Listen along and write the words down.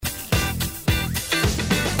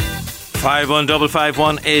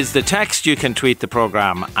51551 is the text. You can tweet the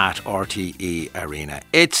programme at RTE Arena.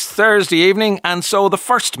 It's Thursday evening, and so the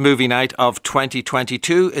first movie night of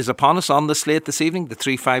 2022 is upon us. On the slate this evening, The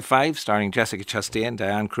 355, starring Jessica Chastain,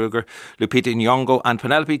 Diane Kruger, Lupita Nyong'o and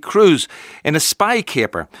Penelope Cruz in a spy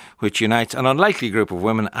caper which unites an unlikely group of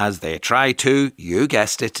women as they try to, you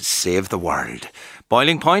guessed it, save the world.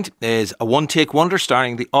 Boiling Point is a one-take wonder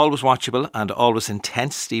starring the always watchable and always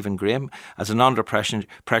intense Stephen Graham as an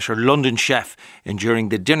under-pressure London chef enduring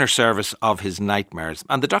the dinner service of his nightmares.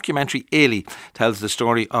 And the documentary Ailey tells the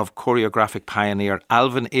story of choreographic pioneer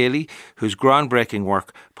Alvin Ailey, whose groundbreaking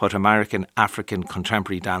work put American African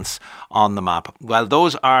contemporary dance on the map. Well,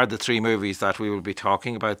 those are the three movies that we will be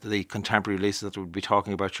talking about, the contemporary releases that we'll be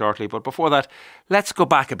talking about shortly. But before that, let's go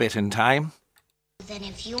back a bit in time. Then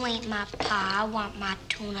if you ain't my pa, I want my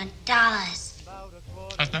 $200.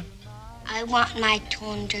 What's that? I want my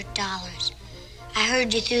 $200. I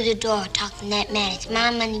heard you through the door talking to that man. It's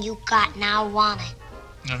my money you got and I want it.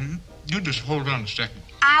 Now, you just hold on a second.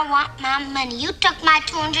 I want my money. You took my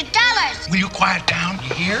 $200. Will you quiet down?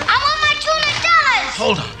 You hear? I want my $200.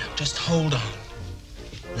 Hold on now. Just hold on.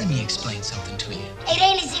 Let me explain something to you. It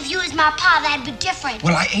ain't as if you was my pa. That'd be different.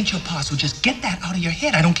 Well, I ain't your pa, so just get that out of your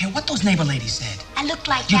head. I don't care what those neighbor ladies said. I look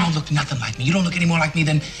like You that. don't look nothing like me. You don't look any more like me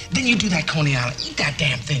than you do that Coney Island. Eat that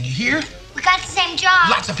damn thing, you hear? We got the same job.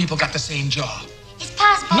 Lots of people got the same jaw. It's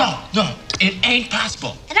possible. No, it ain't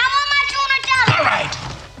possible. And I want my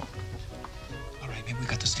 $200. All right, maybe we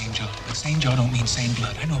got the same jaw. But same jaw don't mean same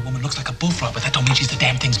blood. I know a woman looks like a bullfrog, but that don't mean she's the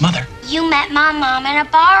damn thing's mother. You met my mom in a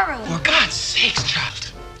barroom. For God's sakes, child.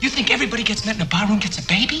 You think everybody gets met in a barroom gets a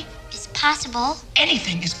baby? It's possible.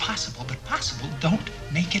 Anything is possible, but possible don't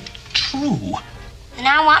make it true. And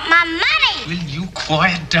I want my money. Will you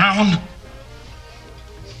quiet down?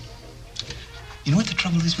 You know what the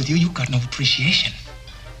trouble is with you? You've got no appreciation.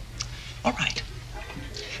 All right.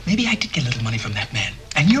 Maybe I did get a little money from that man,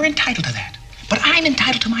 and you're entitled to that. But I'm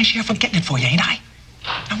entitled to my share for getting it for you, ain't I?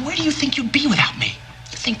 Now, where do you think you'd be without me?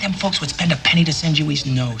 You think them folks would spend a penny to send you east?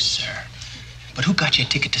 No, sir. But who got you a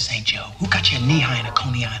ticket to St. Joe? Who got you a knee-high in a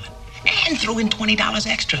Coney Island? And threw in $20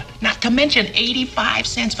 extra. Not to mention 85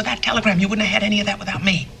 cents for that telegram. You wouldn't have had any of that without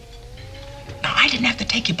me. Now, I didn't have to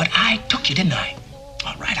take you, but I took you, didn't I?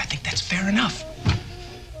 All right, I think that's fair enough.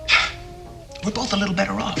 We're both a little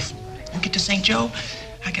better off. You get to St. Joe,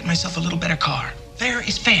 I get myself a little better car. Fair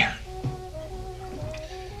is fair.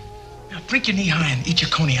 Now, drink your knee-high and eat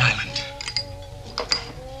your Coney Island.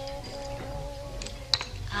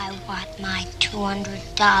 I want my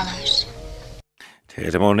 $200.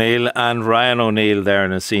 Tatum O'Neill and Ryan O'Neill there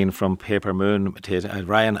in a scene from Paper Moon.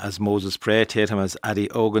 Ryan as Moses Prey, Tatum as Addie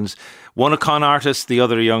Ogans. One a con artist, the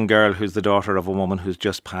other a young girl who's the daughter of a woman who's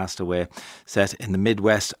just passed away. Set in the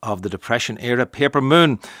Midwest of the Depression era. Paper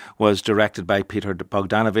Moon was directed by Peter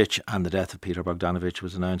Bogdanovich, and the death of Peter Bogdanovich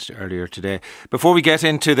was announced earlier today. Before we get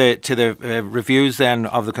into the reviews then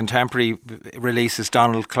of the contemporary releases,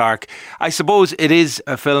 Donald Clarke, I suppose it is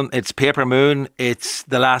a film. It's Paper Moon, it's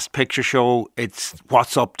The Last Picture Show, it's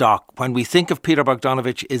What's Up, Doc? When we think of Peter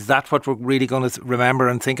Bogdanovich, is that what we're really going to remember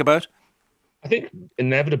and think about? I think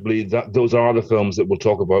inevitably that those are the films that we'll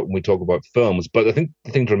talk about when we talk about films. But I think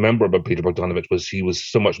the thing to remember about Peter Bogdanovich was he was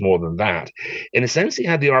so much more than that. In a sense, he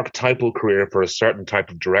had the archetypal career for a certain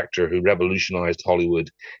type of director who revolutionized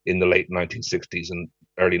Hollywood in the late 1960s and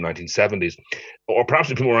early 1970s. Or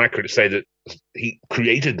perhaps it's more accurate to say that he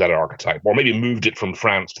created that archetype, or maybe moved it from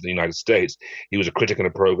France to the United States. He was a critic and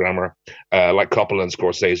a programmer. Like Coppola and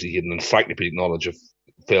Scorsese, he had an encyclopedic knowledge of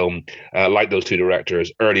film. Like those two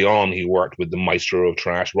directors, early on he worked with the maestro of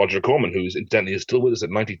trash, Roger Corman, who's incidentally is still with us at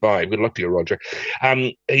 95. Good luck to you, Roger.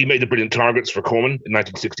 He made the brilliant Targets for Corman in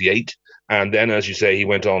 1968, and then, as you say, he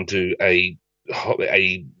went on to a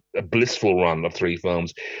blissful run of three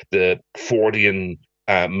films: the Fordian,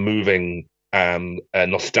 moving,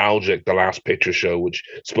 nostalgic The Last Picture Show, which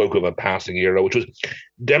spoke of a passing era, which was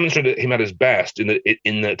demonstrated him at his best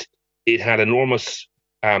in that it had enormous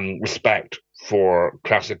respect for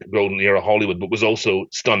classic golden era Hollywood, but was also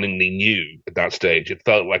stunningly new at that stage. It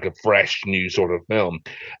felt like a fresh, new sort of film.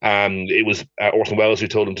 It was Orson Welles who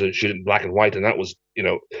told him to shoot it in black and white, and that was,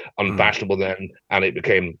 unfashionable then, and it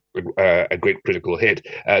became a great critical hit.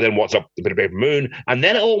 Then What's Up, a bit of Paper Moon, and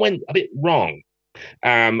then it all went a bit wrong.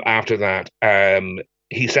 After that,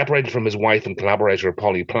 he separated from his wife and collaborator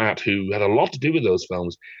Polly Platt, who had a lot to do with those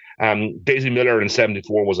films. Daisy Miller in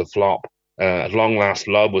 74 was a flop. At long last,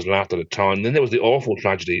 love was laughed at a town. Then there was the awful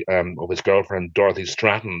tragedy of his girlfriend Dorothy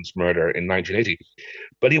Stratton's murder in 1980.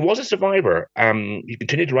 But he was a survivor. He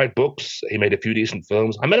continued to write books. He made a few decent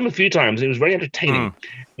films. I met him a few times, and he was very entertaining.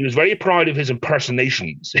 He was very proud of his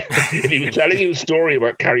impersonations. If he was telling you a story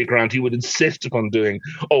about Cary Grant, he would insist upon doing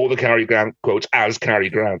all the Cary Grant quotes as Cary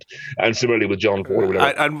Grant, and similarly with John Ford. Or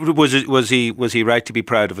whatever. And was he right to be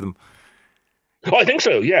proud of them? Oh, I think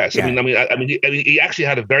so. Yes, yeah. I mean, he actually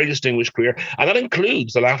had a very distinguished career, and that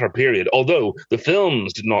includes the latter period. Although the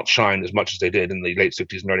films did not shine as much as they did in the late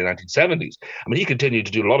 60s and early 1970s. I mean, he continued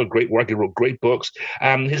to do a lot of great work. He wrote great books.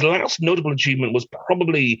 His last notable achievement was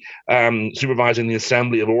probably supervising the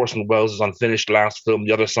assembly of Orson Welles' unfinished last film,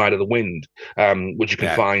 The Other Side of the Wind, which you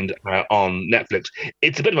can find on Netflix.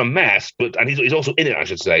 It's a bit of a mess, and he's also in it, I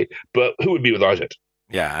should say. But who would be without it?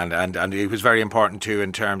 Yeah, and it was very important too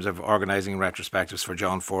in terms of organising retrospectives for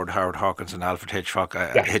John Ford, Howard Hawkins and Alfred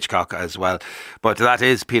Hitchcock as well. But that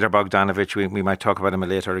is Peter Bogdanovich. We might talk about him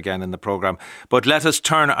later again in the programme. But let us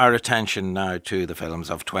turn our attention now to the films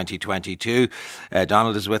of 2022.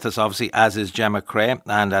 Donald is with us, obviously, as is Gemma Creagh.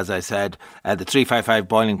 And as I said, the 355,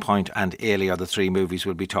 Boiling Point and Ailey are the three movies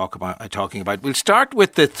we'll be talking about. We'll start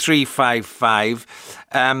with the 355.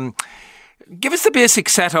 Give us the basic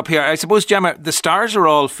setup here. I suppose, Gemma, the stars are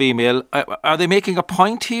all female. Are they making a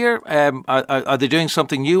point here? Are they doing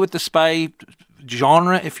something new with the spy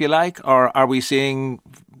genre, if you like? Or are we seeing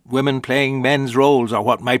women playing men's roles, or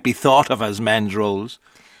what might be thought of as men's roles?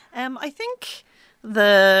 I think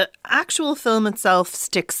the actual film itself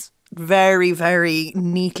sticks very, very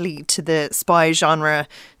neatly to the spy genre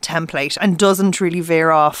template and doesn't really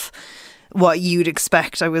veer off what you'd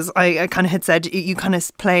expect. I kind of had said you kind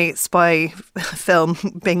of play spy film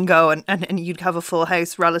bingo and you'd have a full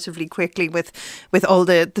house relatively quickly with all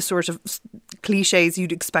the sort of cliches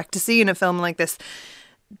you'd expect to see in a film like this.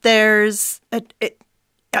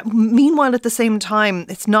 Meanwhile, at the same time,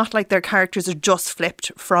 it's not like their characters are just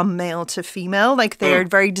flipped from male to female. Like, they're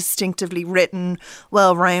very distinctively written,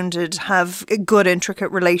 well-rounded, have good, intricate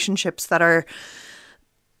relationships that are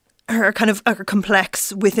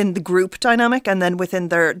complex within the group dynamic and then within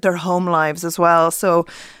their home lives as well. So,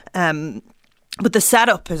 but the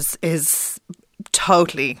setup is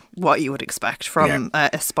totally what you would expect from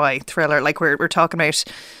a spy thriller. Like, we're talking about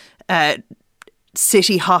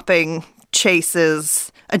city hopping,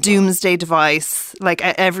 chases, a doomsday device, like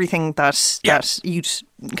everything that you'd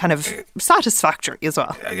kind of satisfactory as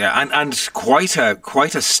well. Yeah, and quite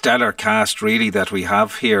a stellar cast really that we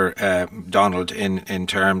have here, Donald, in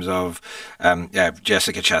terms of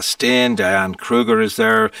Jessica Chastain, Diane Kruger is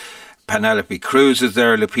there, Penelope Cruz is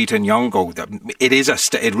there, Lupita Nyong'o.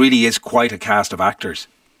 It really is quite a cast of actors.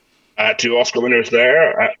 2 Oscar winners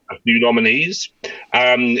there, a few nominees.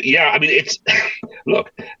 I mean, it's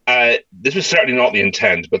look. This was certainly not the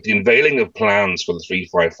intent, but the unveiling of plans for the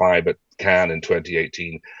 355 at Cannes in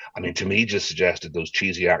 2018, I mean, to me, just suggested those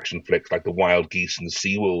cheesy action flicks like The Wild Geese and The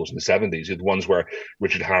Seawolves in the 70s, the ones where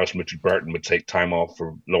Richard Harris and Richard Burton would take time off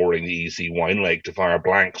for lowering the EEC wine lake to fire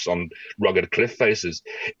blanks on rugged cliff faces.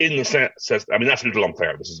 In the sense, I mean, that's a little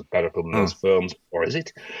unfair. This is a better film than those films, or is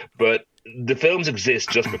it? But the films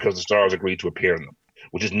exist just because the stars agreed to appear in them,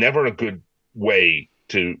 which is never a good way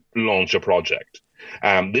to launch a project.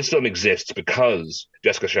 This film exists because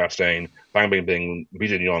Jessica Chastain, Bang Bang Bing,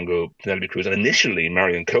 Lupita Nyong'o, Penelope Cruz, and initially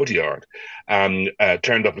Marion Cotillard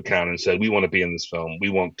turned up at Cannes and said, we want to be in this film.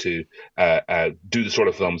 We want to do the sort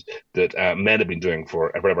of films that men have been doing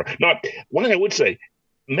for forever. Now, one thing I would say,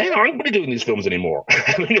 men aren't really doing these films anymore.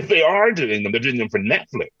 I mean, if they are doing them, they're doing them for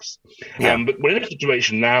Netflix. But we're in a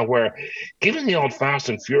situation now where, given the odd Fast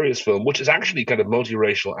and Furious film, which is actually kind of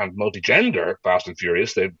multiracial and multigender Fast and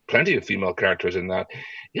Furious, there are plenty of female characters in that,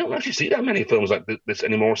 you don't actually see that many films like this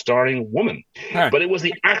anymore starring women. But it was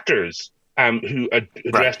the actors who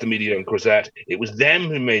addressed the media in Crozet. It was them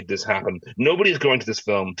who made this happen. Nobody's going to this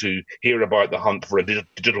film to hear about the hunt for a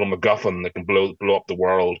digital MacGuffin that can blow up the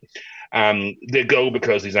world. They go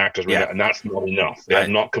because these actors were in it, and that's not enough. They have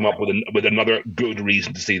not come up with another good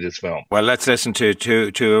reason to see this film. Well, let's listen to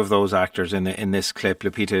two of those actors in this clip.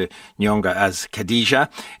 Lupita Nyong'o as Khadija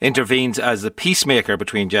intervenes as the peacemaker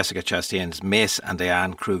between Jessica Chastain's Mace and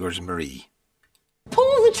Diane Kruger's Marie.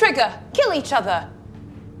 Pull the trigger. Kill each other.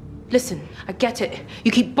 Listen, I get it.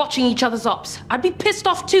 You keep botching each other's ops. I'd be pissed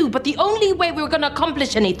off too, but the only way we're going to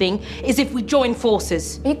accomplish anything is if we join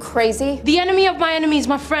forces. Are you crazy? The enemy of my enemy is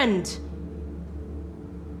my friend.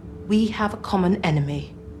 We have a common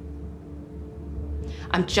enemy.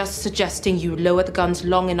 I'm just suggesting you lower the guns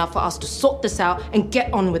long enough for us to sort this out and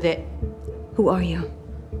get on with it. Who are you?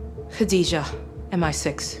 Khadija,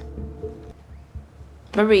 MI6.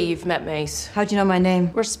 Marie, you've met Mace. How'd you know my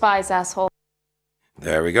name? We're spies, asshole.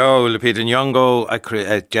 There we go. Lupita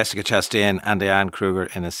Nyong'o, Jessica Chastain and Diane Kruger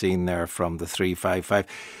in a scene there from the 355.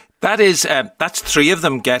 That's three of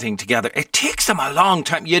them getting together. It takes them a long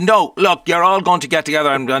time. Look, you're all going to get together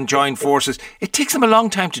and join forces. It takes them a long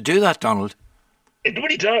time to do that, Donald. It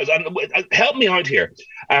really does. And help me out here.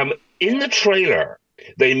 In the trailer,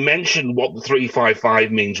 they mention what the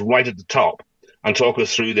 355 means right at the top and talk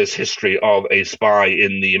us through this history of a spy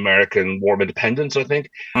in the American War of Independence, I think.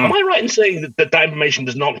 Am I right in saying that information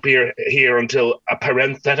does not appear here until a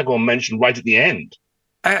parenthetical mention right at the end?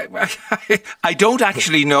 I don't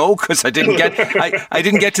actually know because I didn't get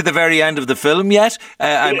to the very end of the film yet.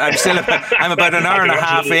 I'm about an hour and a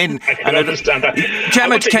half in. I can understand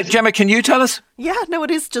that. Gemma, can you tell us? Yeah, no, it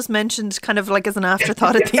is just mentioned kind of like as an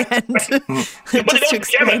afterthought at the end. Just to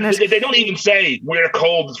explain it. They don't even say we're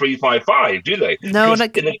called the 355, do they? No, in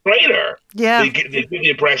the trailer, yeah, they give the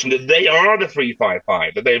impression that they are the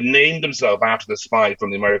 355, that they've named themselves after the spy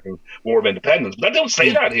from the American War of Independence. But I don't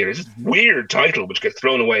say that here. It's this weird title which gets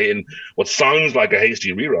thrown away in what sounds like a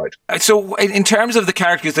hasty rewrite. So, in terms of the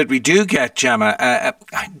characters that we do get, Gemma,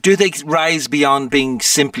 do they rise beyond being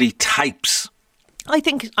simply types? I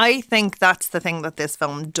think that's the thing that this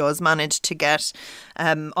film does manage to get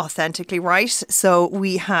authentically right. So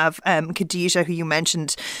we have Khadijah, who you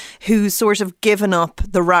mentioned, who's sort of given up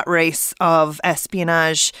the rat race of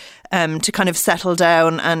espionage to kind of settle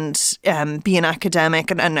down and be an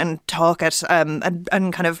academic and talk at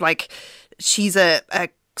and kind of like she's a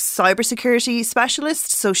cybersecurity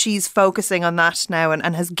specialist, so she's focusing on that now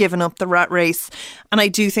and has given up the rat race. And I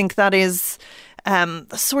do think that is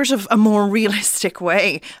sort of a more realistic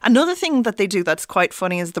way. Another thing that they do that's quite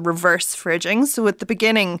funny is the reverse fridging. So at the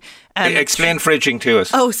beginning... explain fridging to us.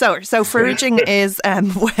 Oh, sorry. So fridging is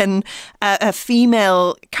when a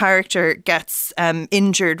female character gets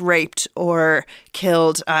injured, raped or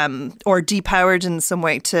killed or depowered in some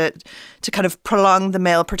way to kind of prolong the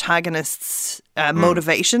male protagonist's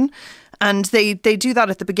motivation. And they do that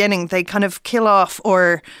at the beginning. They kind of kill off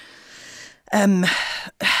or...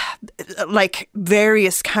 like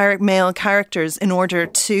various male characters in order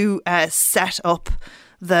to set up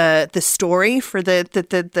the story for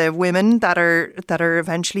the women that are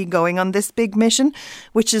eventually going on this big mission,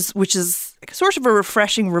 which is sort of a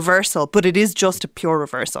refreshing reversal, but it is just a pure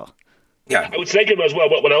reversal. Yeah, I would say as well,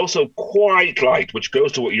 what I also quite liked, which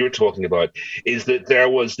goes to what you're talking about, is that there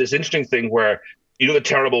was this interesting thing where the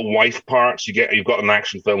terrible wife parts you've got in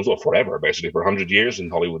action films, or forever, basically, for 100 years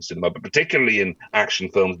in Hollywood cinema, but particularly in action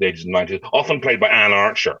films in the 80s and 90s, often played by Anne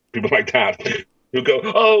Archer, people like that, who go,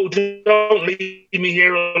 oh, don't leave me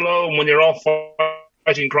here alone when you're off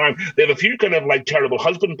fighting crime. They have a few kind of like terrible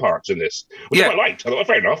husband parts in this, which I quite liked. I thought,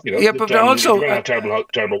 fair enough. Yeah, but also... If you're going to have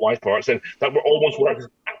terrible wife parts, then that almost works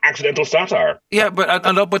accidental satire. Yeah,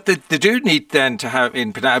 but they do need then to have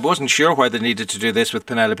I wasn't sure why they needed to do this with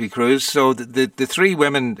Penelope Cruz. So the three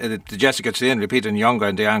women, the Jessica Chastain, Lupita Nyong'o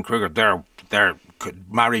and Diane Kruger, they're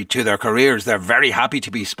married to their careers. They're very happy to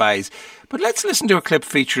be spies. But let's listen to a clip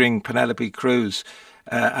featuring Penelope Cruz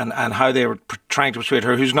and how they were trying to persuade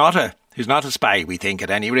her, who's not a spy, we think, at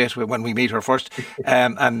any rate, when we meet her first.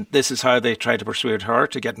 And this is how they try to persuade her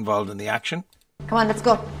to get involved in the action. Come on, let's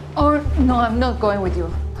go. Oh, no, I'm not going with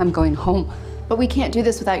you. I'm going home. But we can't do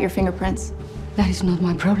this without your fingerprints. That is not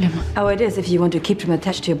my problem. Oh, it is if you want to keep them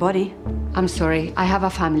attached to your body. I'm sorry. I have a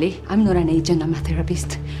family. I'm not an agent. I'm a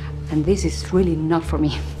therapist. And this is really not for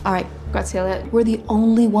me. All right, Graciela, we're the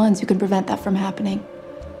only ones who can prevent that from happening.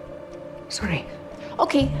 Sorry.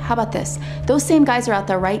 Okay, how about this? Those same guys are out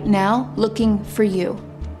there right now looking for you.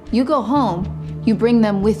 You go home, you bring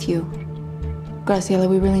them with you. Graciela,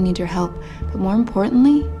 we really need your help. But more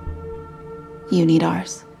importantly, you need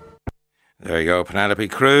ours. There you go, Penelope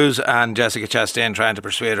Cruz and Jessica Chastain trying to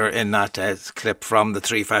persuade her in that clip from the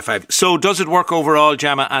 355. So does it work overall,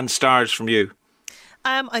 Gemma, and stars from you?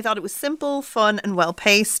 I thought it was simple, fun and well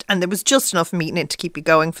paced, and there was just enough meat in it to keep you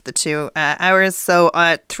going for the 2 hours. So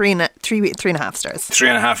 3.5 stars.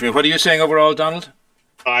 3.5. What are you saying overall, Donald?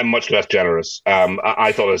 I'm much less generous.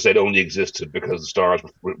 I thought, as I said, only existed because the stars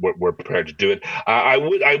were prepared to do it. I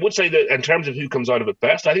would say that in terms of who comes out of it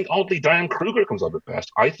best, I think oddly Diane Kruger comes out of it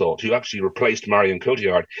best. I thought, who actually replaced Marion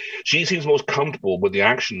Cotillard. She seems most comfortable with the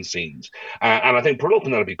action scenes, and I think poor old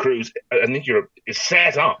Penelope Cruz, I think is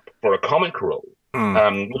set up for a comic role.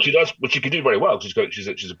 which she can do very well. She's got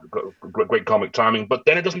great comic timing, but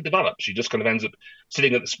then it doesn't develop. She just kind of ends up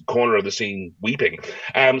sitting at the corner of the scene weeping.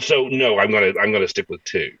 So no, I'm gonna stick with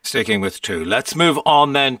 2. Sticking with 2. Let's move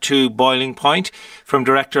on then to Boiling Point from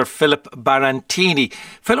director Philip Barantini.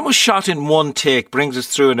 Film was shot in one take, brings us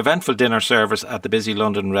through an eventful dinner service at a busy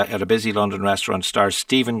London restaurant. Stars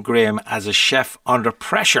Stephen Graham as a chef under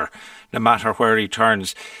pressure, no matter where he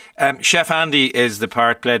turns. Chef Andy is the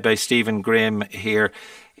part played by Stephen Graham here.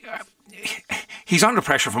 He's under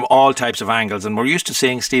pressure from all types of angles, and we're used to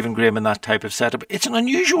seeing Stephen Graham in that type of setup. It's an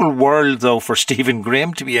unusual world, though, for Stephen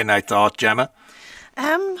Graham to be in, I thought, Gemma.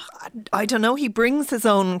 I don't know. He brings his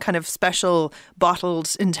own kind of special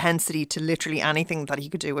bottled intensity to literally anything that he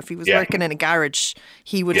could do. If he was working in a garage,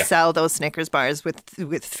 he would sell those Snickers bars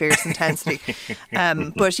with fierce intensity.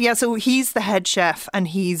 But yeah, so he's the head chef, and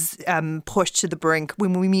he's pushed to the brink.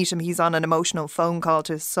 When we meet him, he's on an emotional phone call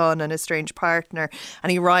to his son and his estranged partner,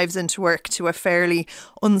 and he arrives into work to a fairly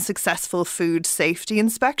unsuccessful food safety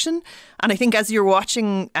inspection. And I think as you're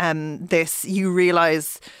watching this, you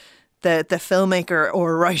realise the filmmaker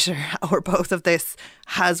or writer or both of this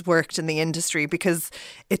has worked in the industry, because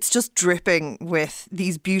it's just dripping with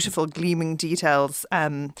these beautiful gleaming details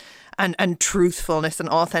and truthfulness and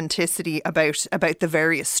authenticity about the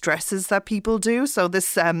various stresses that people do. So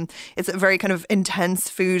this it's a very kind of intense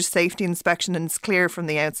food safety inspection, and it's clear from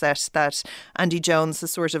the outset that Andy Jones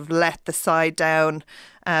has sort of let the side down.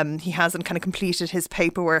 He hasn't kind of completed his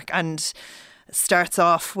paperwork, and starts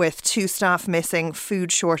off with 2 staff missing, food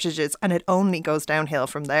shortages, and it only goes downhill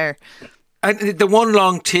from there. And the one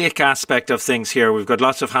long take aspect of things here, we've got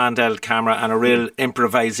lots of handheld camera and a real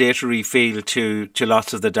improvisatory feel to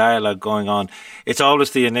lots of the dialogue going on. It's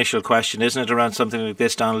always the initial question, isn't it, around something like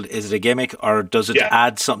this, Donald? Is it a gimmick, or does it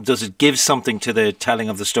add something? Does it give something to the telling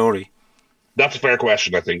of the story? That's a fair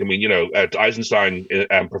question, I think. I mean, Eisenstein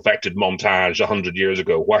perfected montage 100 years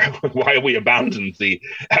ago. Why have we abandoned the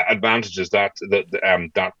advantages that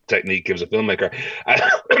technique gives a filmmaker?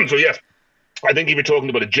 So yes, I think if you're talking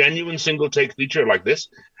about a genuine single take feature like this,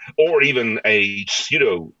 or even a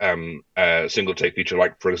pseudo single take feature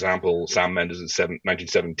like, for example, Sam Mendes'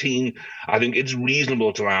 1917, I think it's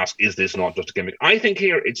reasonable to ask, is this not just a gimmick? I think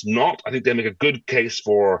here it's not. I think they make a good case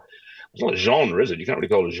for, it's not a genre, is it? You can't really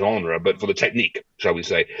call it a genre, but for the technique, shall we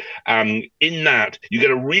say. In that, you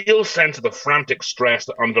get a real sense of the frantic stress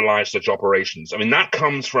that underlies such operations. I mean, that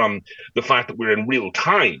comes from the fact that we're in real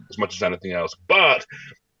time as much as anything else. But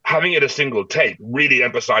having it a single take really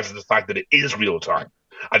emphasizes the fact that it is real time.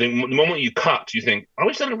 I think the moment you cut, you think, are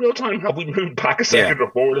we still in real time? Have we moved back a second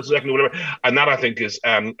or forward a second or whatever? And that, I think, is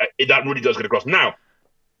that really does get across. Now,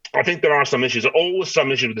 I think there are some issues. There are always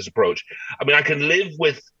some issues with this approach. I mean, I can live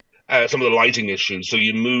with some of the lighting issues. So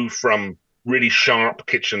you move from really sharp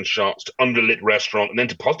kitchen shots to underlit restaurant, and then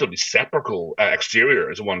to positively sepulchral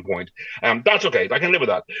exteriors at one point. That's okay. I can live with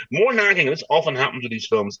that. More nagging, and this often happens with these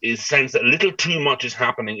films, is the sense that a little too much is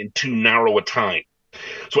happening in too narrow a time.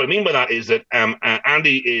 So what I mean by that is that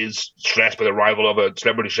Andy is stressed by the arrival of a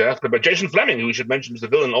celebrity chef, but Jason Fleming, who we should mention is the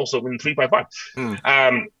villain also in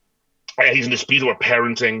 355. He's in dispute over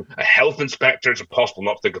parenting. A health inspector, it's impossible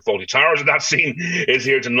not to think of Fawlty Towers in that scene, is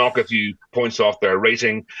here to knock a few points off their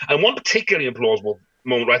rating. And one particularly implausible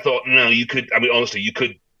moment, I thought, no, you could, I mean, honestly, you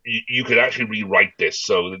could actually rewrite this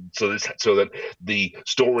so that the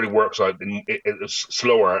story works out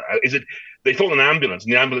slower. Is it they phone an ambulance,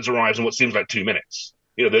 and the ambulance arrives in what seems like 2 minutes.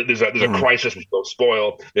 You know, there's a crisis which will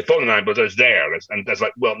spoil. They phone an ambulance, it's there, and that's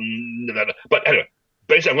like, well, but anyway.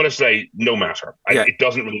 Basically, I'm going to say no matter. It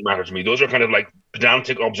doesn't really matter to me. Those are kind of like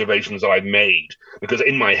pedantic observations that I've made, because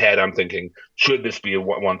in my head I'm thinking, should this be a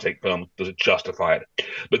one-take film? Does it justify it?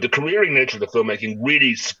 But the careering nature of the filmmaking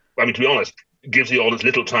really, I mean, to be honest, gives the audience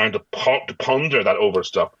little time to ponder that over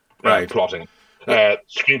stuff, plotting.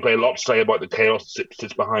 Screenplay, a lot to say about the chaos that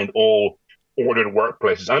sits behind all ordered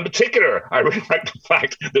workplaces. And in particular, I really like the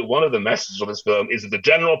fact that one of the messages of this film is that the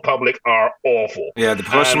general public are awful. Yeah, the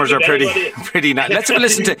customers are pretty nice. Let's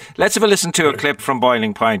have a listen to a clip from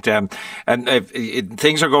Boiling Point.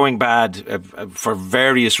 Things are going bad for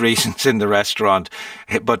various reasons in the restaurant,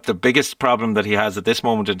 but the biggest problem that he has at this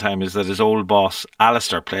moment in time is that his old boss,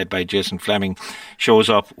 Alistair, played by Jason Fleming, shows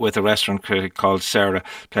up with a restaurant critic called Sarah,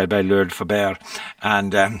 played by Lourdes Faber,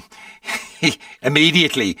 and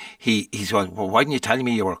immediately he's like, well, why didn't you tell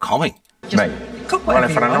me you were coming? Mate, well,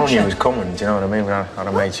 if I'd known you was coming, do you know what I mean? I'd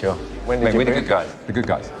have made sure. When did you boot? The good guys. The good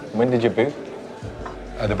guys. When did you boot?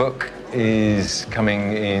 The book is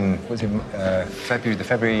coming in, February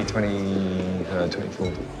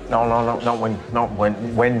 24th. No,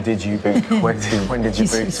 when did you book? When did you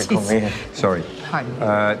book to come here? Sorry.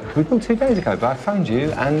 We booked 2 days ago, but I phoned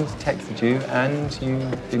you and texted you and you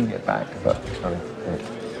didn't get back. But, sorry.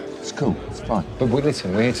 It's cool, it's fine. But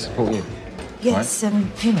listen, we're here to support you. Yes,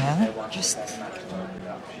 right? Just...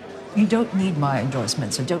 You don't need my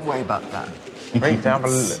endorsement, so don't worry about that. Great to have a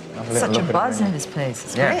little Such look a buzz in this place.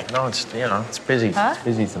 It's great. No, it's busy. Huh? It's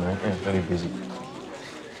busy tonight. Yeah, very busy.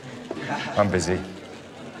 I'm busy.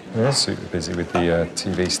 We're super busy with the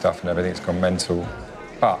TV stuff and everything. It's gone mental.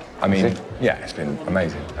 But, I mean, yeah, it's been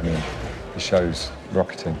amazing. I mean, the show's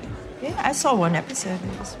rocketing. Yeah, I saw one episode.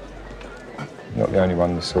 It was... Not the only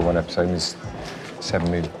one that saw one episode. There's 7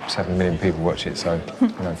 million people watch it, so,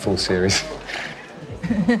 full series.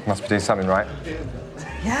 Must be doing something right.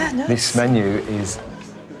 Yeah, no. This menu is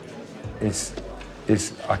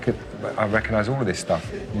I recognise all of this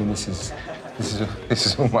stuff. I mean, this is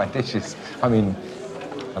all my dishes. I mean,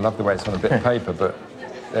 I love the way it's on a bit of paper, but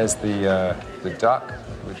there's the duck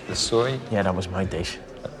with the soy. Yeah, that was my dish.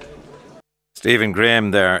 Stephen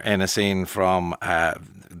Graham there in a scene from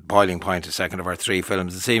Boiling Point, a second of our 3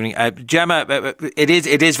 films this evening. Gemma, it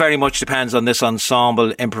is very much depends on this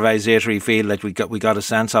ensemble improvisatory feel that we got a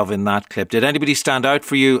sense of in that clip. Did anybody stand out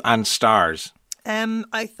for you and stars?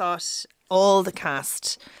 I thought all the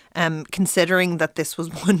cast, considering that this was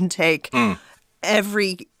one take,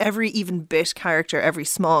 every even bit character, every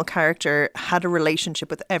small character had a relationship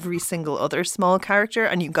with every single other small character,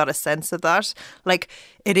 and you got a sense of that. Like,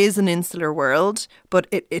 it is an insular world, but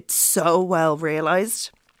it's so well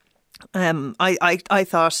realised. I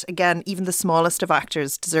thought, again, even the smallest of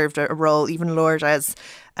actors deserved a role. Even Lourdes,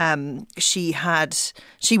 she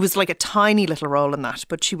was like a tiny little role in that,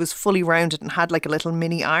 but she was fully rounded and had like a little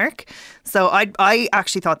mini arc. So I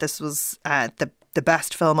actually thought this was the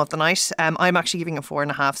best film of the night. I'm actually giving it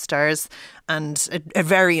 4.5 stars, and a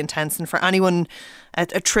very intense, and for anyone,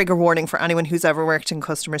 a trigger warning for anyone who's ever worked in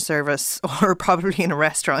customer service or probably in a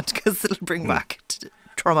restaurant, because it'll bring back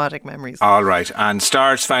traumatic memories. All right, and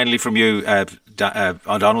stars finally from you,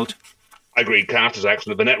 Donald. I agree. Cast is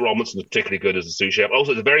excellent. Vanette Robinson is particularly good as the sous chef.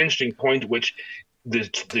 Also, it's a very interesting point, which the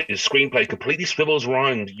screenplay completely swivels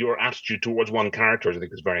around your attitude towards one character, which I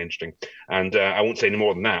think is very interesting. And I won't say any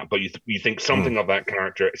more than that, but you think something of that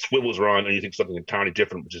character, it swivels around, and you think something entirely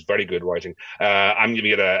different, which is very good writing. I'm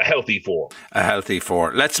giving it a healthy 4. A healthy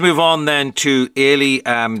 4. Let's move on then to Ailey,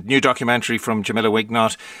 new documentary from Jamila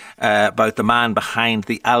Wignot about the man behind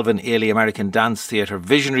the Alvin Ailey American Dance Theatre,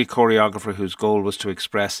 visionary choreographer whose goal was to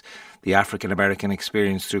express the African-American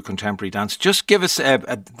experience through contemporary dance. Just give us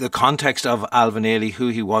the context of Alvin Ailey, who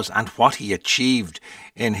he was and what he achieved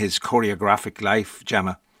in his choreographic life,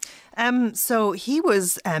 Gemma. So he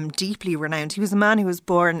was deeply renowned. He was a man who was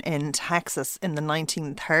born in Texas in the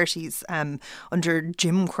 1930s under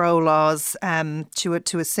Jim Crow laws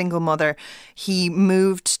to a single mother. He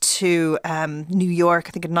moved to New York,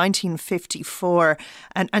 I think in 1954,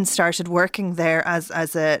 and started working there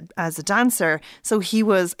as a dancer. So he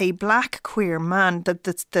was a black queer man.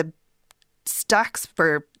 The stacks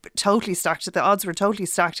were totally stacked. The odds were totally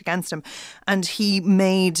stacked against him, and he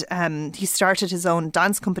started his own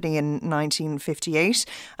dance company in 1958,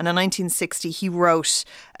 and in 1960 he wrote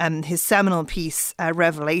his seminal piece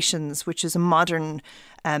Revelations, which is a modern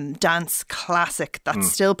dance classic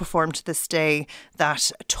that's still performed to this day,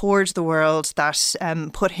 that toured the world, that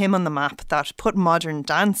put him on the map, that put modern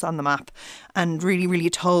dance on the map, and really, really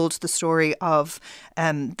told the story of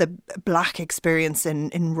the black experience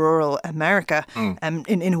in rural America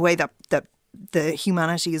in a way that the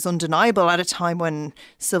humanity is undeniable at a time when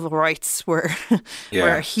civil rights were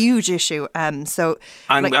a huge issue. And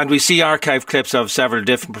we see archive clips of several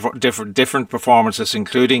different performances,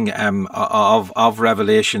 including of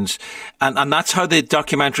Revelations, and that's how the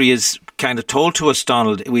documentary is kind of told to us,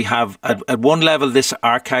 Donald. We have at one level this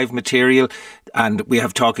archive material, and we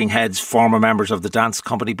have talking heads, former members of the dance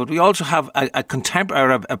company, but we also have a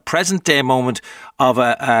contemporary, a present day moment of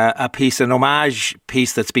a piece, an homage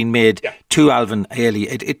piece that's been made to Alvin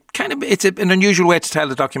Ailey. It's an unusual way to tell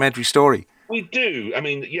the documentary story. We do. I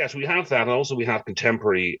mean, yes, we have that, and also we have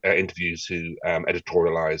contemporary interviews who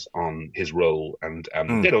editorialise on his role, and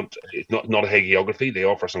they don't. It's not a hagiography. They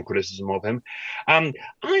offer some criticism of him. I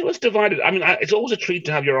was divided. I mean, it's always a treat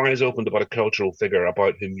to have your eyes opened about a cultural figure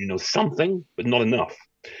about whom you know something, but not enough.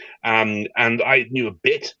 And I knew a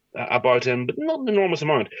bit about him, but not an enormous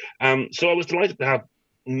amount. So I was delighted to have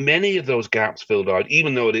many of those gaps filled out,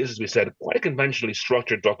 even though it is, as we said, quite a conventionally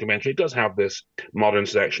structured documentary. It does have this modern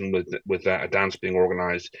section with a dance being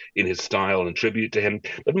organised in his style and tribute to him,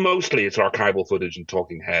 but mostly it's archival footage and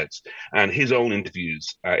talking heads. And his own interviews,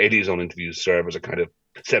 Ailey's own interviews, serve as a kind of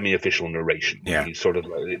semi-official narration. Yeah. He's sort of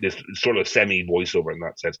semi-voiceover in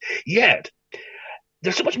that sense. Yet,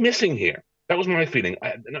 there's so much missing here. That was my feeling.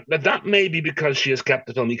 That may be because she has kept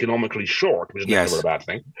the film economically short, which is never a bad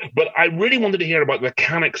thing. But I really wanted to hear about the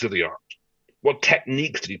mechanics of the art. What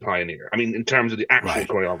techniques did he pioneer? I mean, in terms of the actual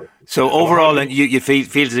choreography. So overall, and you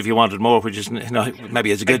feel as if you wanted more, which is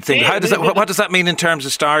maybe is a good thing. What does that mean in terms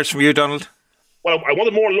of stars from you, Donald? Well, I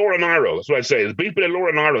wanted more Laura Nyro. That's what I'd say. There's a bit of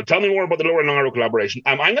Laura Nyro. Tell me more about the Laura Nyro collaboration.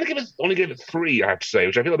 I'm going to only give it 3, I have to say,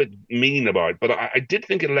 which I feel a bit mean about. But I did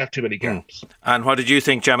think it left too many gaps. And what did you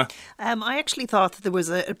think, Gemma? I actually thought that there was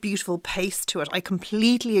a beautiful pace to it. I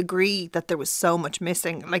completely agree that there was so much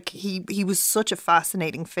missing. Like, he was such a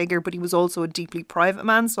fascinating figure, but he was also a deeply private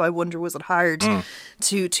man. So I wonder, was it hard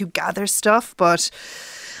to gather stuff? But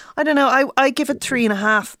I don't know. I give it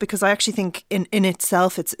 3.5 because I actually think in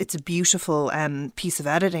itself it's a beautiful piece of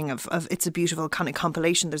editing. It's a beautiful kind of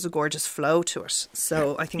compilation. There's a gorgeous flow to it.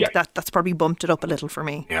 So I think that's probably bumped it up a little for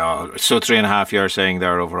me. Yeah, so 3.5 you're saying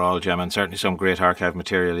there overall, Gemma, and certainly some great archive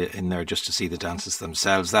material in there just to see the dances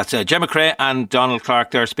themselves. That's Gemma Creagh and Donald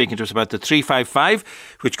Clarke there speaking to us about the 355,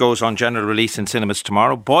 which goes on general release in cinemas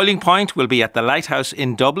tomorrow. Boiling Point will be at the Lighthouse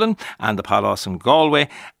in Dublin and the Palace in Galway,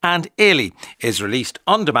 and Ailey is released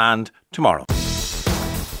on demand tomorrow.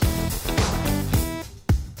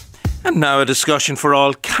 And now a discussion for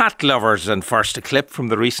all cat lovers, and first a clip from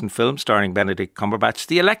the recent film starring Benedict Cumberbatch,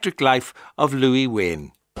 The Electric Life of Louis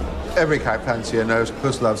Wain. Every cat fancier knows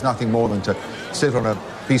puss loves nothing more than to sit on a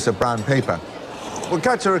piece of brown paper. Well,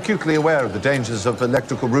 cats are acutely aware of the dangers of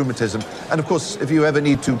electrical rheumatism, and of course, if you ever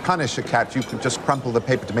need to punish a cat, you can just crumple the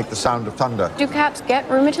paper to make the sound of thunder. Do cats get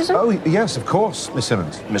rheumatism? Oh, yes, of course, Miss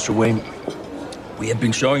Simmons. Mr. Wain, we have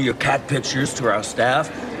been showing your cat pictures to our staff.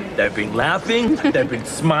 They've been laughing, they've been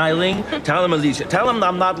smiling. Tell them, Alicia, tell them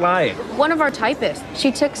I'm not lying. One of our typists,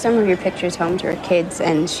 she took some of your pictures home to her kids,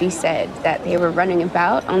 and she said that they were running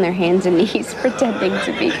about on their hands and knees pretending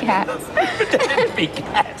to be cats. Pretending to be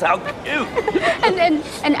cats, how cute.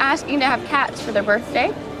 and asking to have cats for their birthday.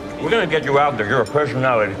 We're going to get you out there, you're a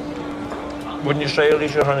personality. Wouldn't you say,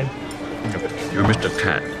 Alicia, honey? You're Mr.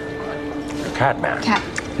 Cat. You're Cat Man.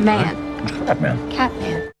 Cat Man. Huh? Catman.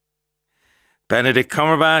 Catman. Benedict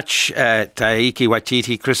Cumberbatch, Taika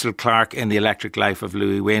Waititi, Crystal Clarke in The Electric Life of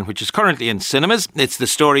Louis Wain, which is currently in cinemas. It's the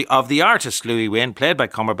story of the artist Louis Wain, played by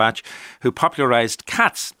Cumberbatch, who popularised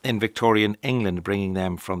cats in Victorian England, bringing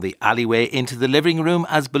them from the alleyway into the living room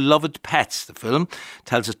as beloved pets. The film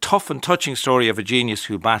tells a tough and touching story of a genius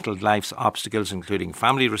who battled life's obstacles, including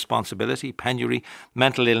family responsibility, penury,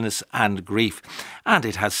 mental illness and grief. And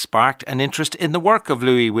it has sparked an interest in the work of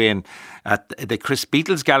Louis Wain. At the Chris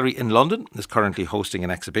Beetles Gallery in London is currently hosting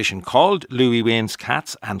an exhibition called Louis Wain's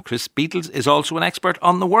Cats, and Chris Beetles is also an expert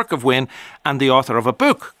on the work of Wain and the author of a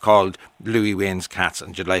book called Louis Wain's Cats,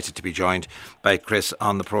 and delighted to be joined by Chris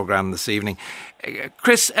on the programme this evening.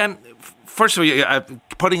 Chris, first of all,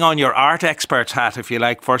 putting on your art expert's hat, if you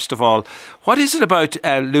like, first of all, what is it about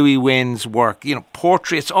Louis Wain's work? You know,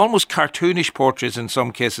 portraits, almost cartoonish portraits in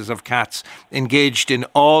some cases of cats engaged in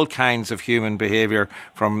all kinds of human behaviour,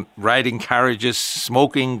 from riding carriages,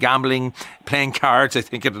 smoking, gambling, playing cards, I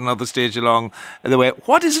think at another stage along the way.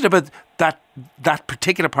 What is it about that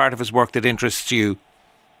particular part of his work that interests you?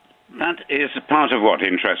 That is part of what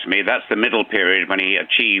interests me. That's the middle period when he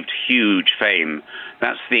achieved huge fame.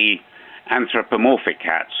 That's the anthropomorphic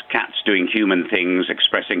cats doing human things,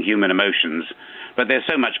 expressing human emotions. But there's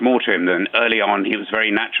so much more to him than early on. He was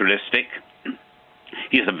very naturalistic.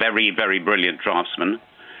 He's a very, very brilliant draftsman.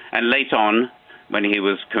 And late on, when he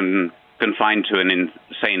was confined to an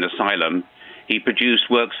insane asylum, he produced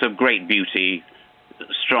works of great beauty,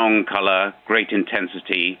 strong colour, great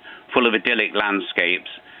intensity, full of idyllic landscapes,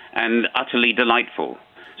 and utterly delightful.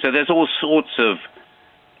 So there's all sorts of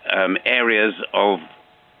areas of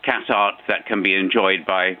cat art that can be enjoyed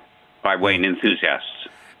by Wain enthusiasts.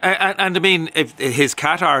 And I mean, if his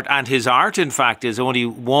cat art and his art, in fact, is only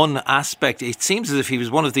one aspect. It seems as if he was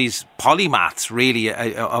one of these polymaths, really,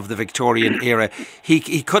 of the Victorian era.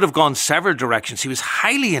 He could have gone several directions. He was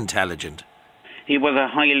highly intelligent. He was a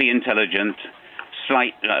highly intelligent,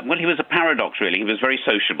 he was a paradox, really. He was very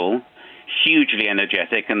sociable, hugely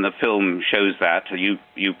energetic, and the film shows that.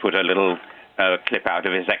 You put a little clip out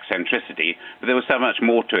of his eccentricity, but there was so much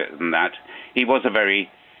more to it than that. He was a very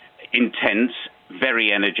intense,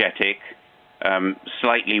 very energetic,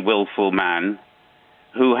 slightly willful man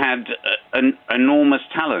who had enormous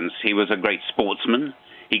talents. He was a great sportsman.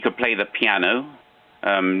 He could play the piano.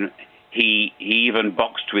 He even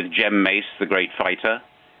boxed with Jem Mace, the great fighter.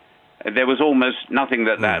 There was almost nothing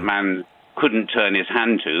that man couldn't turn his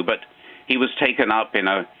hand to, but he was taken up in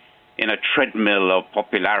a treadmill of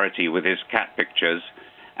popularity with his cat pictures,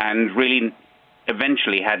 and really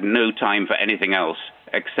eventually had no time for anything else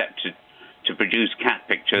except to produce cat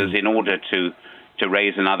pictures in order to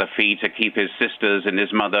raise another fee, to keep his sisters and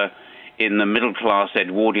his mother in the middle-class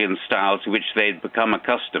Edwardian style to which they'd become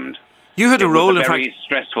accustomed. You had a role, in fact. It was a very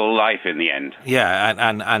stressful life in the end. Yeah,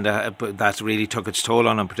 and that really took its toll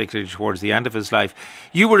on him, particularly towards the end of his life.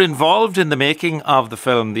 You were involved in the making of the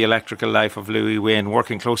film The Electrical Life of Louis Wain,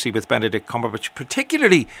 working closely with Benedict Cumberbatch,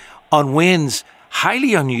 particularly on Wain's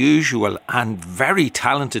highly unusual and very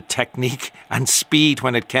talented technique and speed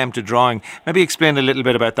when it came to drawing. Maybe explain a little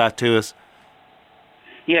bit about that to us.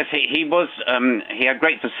 Yes, he was. He had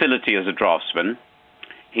great facility as a draftsman.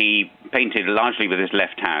 He painted largely with his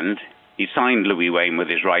left hand. He signed Louis Wain with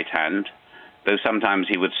his right hand, though sometimes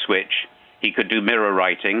he would switch. He could do mirror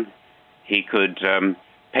writing. He could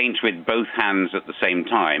paint with both hands at the same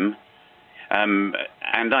time. And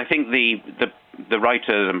I think the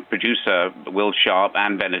writer and producer, Will Sharp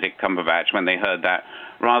and Benedict Cumberbatch, when they heard that,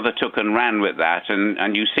 rather took and ran with that.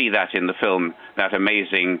 And you see that in the film, that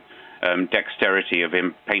amazing dexterity of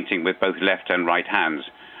him painting with both left and right hands.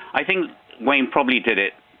 I think Wain probably did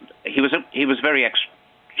it. He was very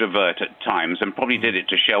extrovert at times and probably did it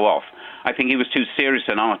to show off. I think he was too serious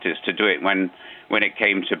an artist to do it when it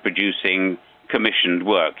came to producing commissioned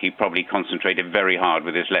work. He probably concentrated very hard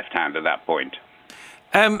with his left hand at that point.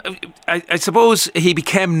 I suppose he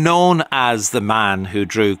became known as the man who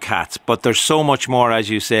drew cats, but there's so much more, as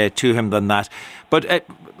you say, to him than that. But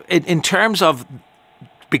in terms of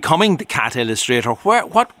becoming the cat illustrator,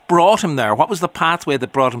 what brought him there? What was the pathway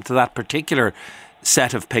that brought him to that particular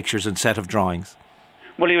set of pictures and set of drawings?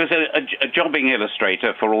 Well, he was a jobbing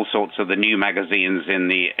illustrator for all sorts of the new magazines in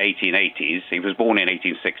the 1880s. He was born in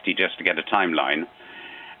 1860, just to get a timeline.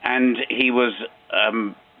 And he was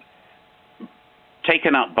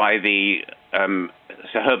taken up by the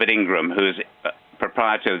Sir Herbert Ingram, who is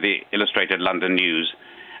proprietor of the Illustrated London News.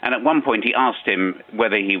 And at one point he asked him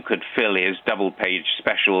whether he could fill his double-page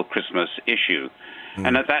special Christmas issue.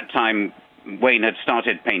 And at that time, Wain had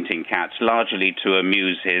started painting cats, largely to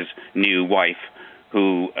amuse his new wife,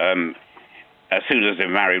 who, as soon as they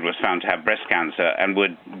were married, was found to have breast cancer, and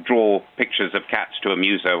would draw pictures of cats to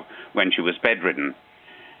amuse her when she was bedridden.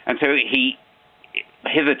 And so he,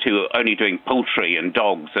 hitherto only doing poultry and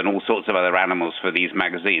dogs and all sorts of other animals for these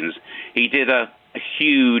magazines, he did a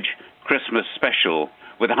huge Christmas special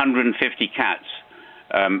with 150 cats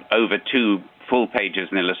over 2 full pages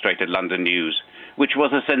in Illustrated London News, which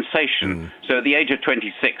was a sensation. So at the age of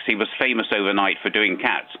 26, he was famous overnight for doing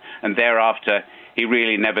cats, and thereafter he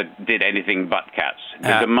really never did anything but cats.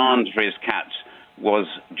 The demand for his cats was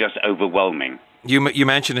just overwhelming. You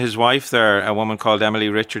mentioned his wife there, a woman called Emily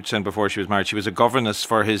Richardson, before she was married. She was a governess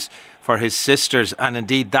for his sisters, and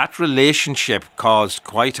indeed that relationship caused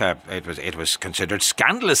quite it was considered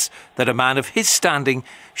scandalous that a man of his standing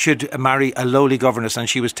should marry a lowly governess, and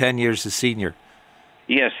she was 10 years his senior.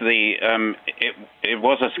 Yes, it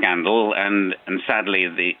was a scandal, and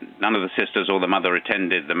sadly none of the sisters or the mother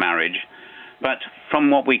attended the marriage. But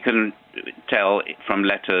from what we can tell from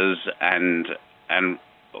letters and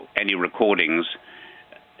any recordings,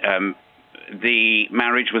 the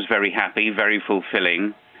marriage was very happy, very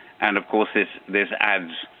fulfilling, and of course this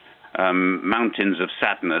adds mountains of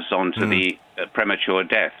sadness onto the premature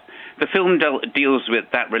death. The film deals with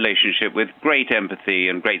that relationship with great empathy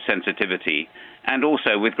and great sensitivity, and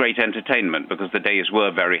also with great entertainment, because the days were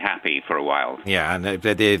very happy for a while. Yeah, and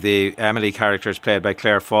the Emily character is played by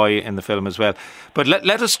Claire Foy in the film as well. But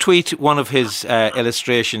let us tweet one of his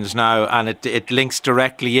illustrations now, and it links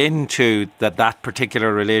directly into that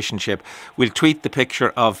particular relationship. We'll tweet the picture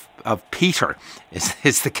of Peter,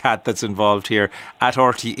 is the cat that's involved here, at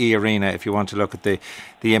RTE Arena, if you want to look at the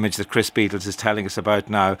image that Chris Beetles is telling us about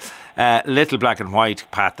now. Little black and white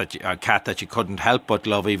cat that you couldn't help but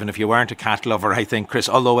love, even if you weren't a cat lover, I think, Chris,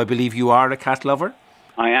 although I believe you are a cat lover.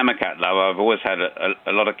 I am a cat lover. I've always had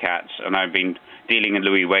a lot of cats, and I've been dealing in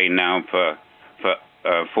Louis Wain now for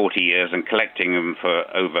 40 years and collecting them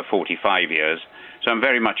for over 45 years. So I'm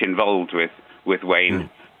very much involved with Wain.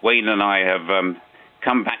 Wain and I have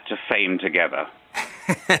come back to fame together.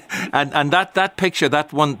 and that picture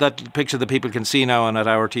that people can see now on at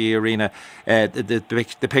RTE Arena,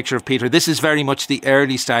 the picture of Peter, this is very much the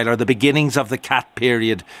early style, or the beginnings of the cat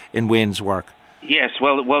period in Wain's work. Yes,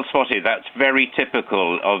 well spotted. That's very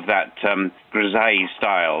typical of that grisaille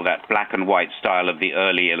style, that black and white style of the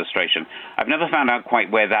early illustration. I've never found out quite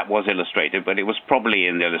where that was illustrated, but it was probably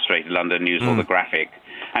in the Illustrated London News or the Graphic.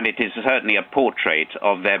 And it is certainly a portrait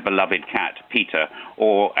of their beloved cat, Peter,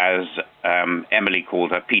 or as Emily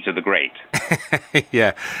called her, Peter the Great.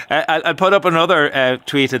 Yeah. I'll put up another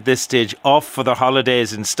tweet at this stage, off for their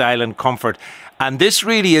holidays in style and comfort. And this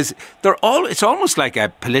really is, it's almost like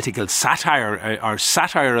a political satire or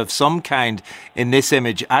satire of some kind in this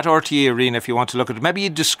image at RTE Arena, if you want to look at it. Maybe you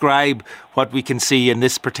describe what we can see in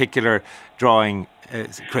this particular drawing,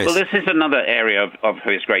 Chris. Well, this is another area of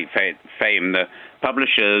his great fame. The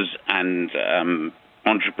publishers and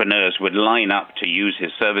entrepreneurs would line up to use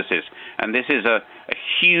his services. And this is a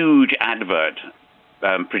huge advert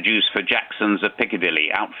produced for Jackson's of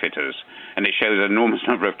Piccadilly Outfitters, and it shows an enormous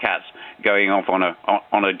number of cats going off on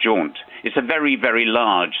a jaunt. It's a very, very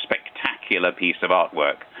large, spectacular piece of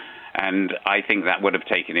artwork, and I think that would have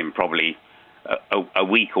taken him probably a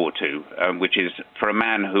week or two, which is, for a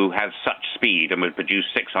man who has such speed and would produce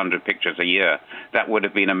 600 pictures a year, that would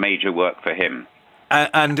have been a major work for him.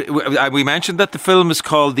 And we mentioned that the film is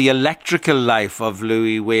called The Electrical Life of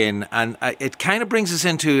Louis Wain, and it kind of brings us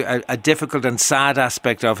into a difficult and sad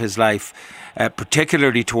aspect of his life,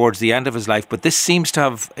 particularly towards the end of his life. But this seems to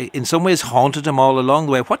have, in some ways, haunted him all along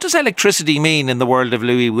the way. What does electricity mean in the world of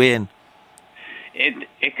Louis Wain?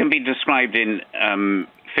 It can be described in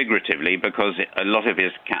figuratively, because a lot of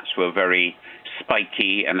his cats were very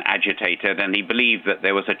spiky and agitated, and he believed that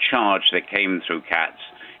there was a charge that came through cats.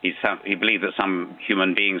 He believed that some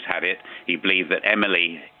human beings had it. He believed that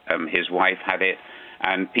Emily, his wife, had it,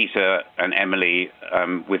 and Peter and Emily,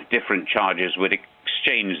 with different charges, would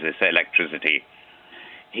exchange this electricity.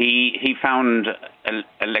 He found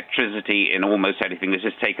electricity in almost anything. This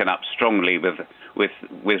is taken up strongly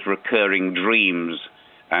with recurring dreams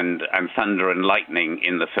and thunder and lightning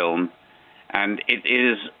in the film, and it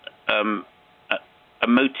is a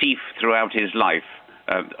motif throughout his life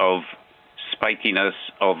of spikiness,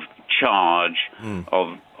 of charge,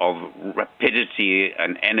 of rapidity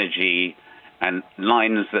and energy, and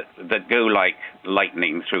lines that go like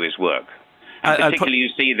lightning through his work. And particularly you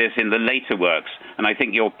see this in the later works, and I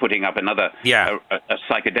think you're putting up another, a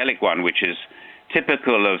psychedelic one, which is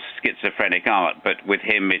typical of schizophrenic art, but with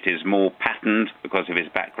him it is more patterned because of his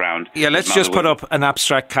background. Yeah, let's just put up an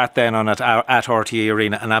abstract cat then on at RTE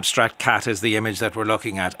Arena. An abstract cat is the image that we're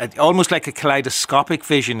looking at. Almost like a kaleidoscopic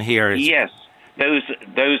vision here. Yes,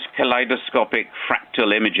 those kaleidoscopic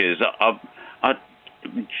fractal images are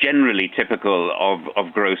generally typical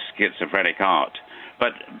of gross schizophrenic art.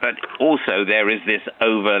 But also there is this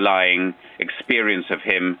overlying experience of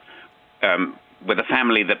him with a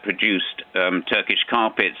family that produced Turkish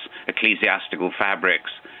carpets, ecclesiastical fabrics.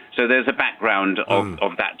 So there's a background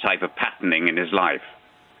of that type of patterning in his life.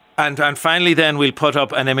 And finally then we'll put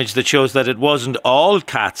up an image that shows that it wasn't all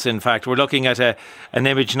cats. In fact, we're looking at an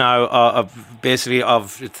image now of basically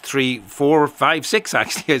of 3, 4, 5, 6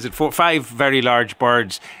 actually, is it 4, 5 very large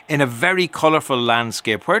birds in a very colourful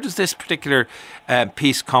landscape. Where does this particular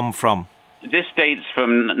piece come from? This dates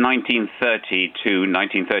from 1930 to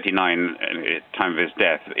 1939, time of his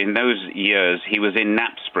death. In those years, he was in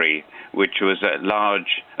Knapsbury, which was a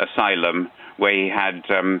large asylum where he had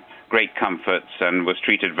great comforts and was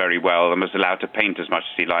treated very well and was allowed to paint as much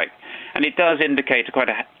as he liked. And it does indicate quite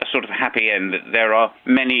a sort of happy end. That there are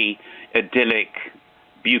many idyllic,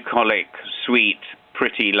 bucolic, sweet,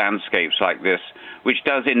 pretty landscapes like this, which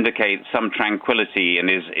does indicate some tranquility in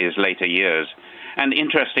his later years. And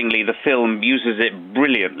interestingly, the film uses it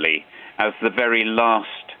brilliantly as the very last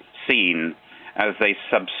scene, as they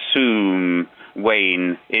subsume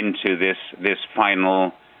Wain into this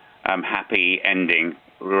final happy ending,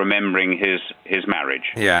 remembering his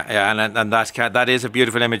marriage. Yeah, and that is a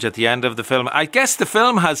beautiful image at the end of the film. I guess the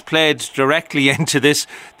film has played directly into this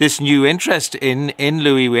new interest in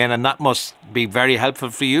Louis Wain, and that must be very helpful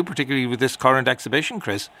for you, particularly with this current exhibition,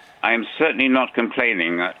 Chris. I am certainly not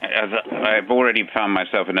complaining, as I've already found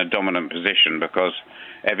myself in a dominant position because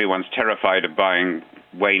everyone's terrified of buying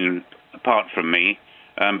Wain apart from me,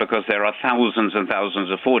 because there are thousands and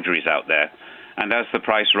thousands of forgeries out there. And as the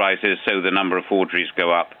price rises, so the number of forgeries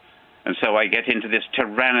go up. And so I get into this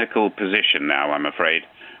tyrannical position now, I'm afraid,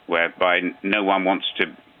 whereby no one wants to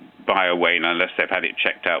buy a Wain unless they've had it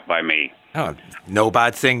checked out by me. Oh, no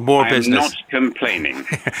bad thing, more business. I'm not complaining.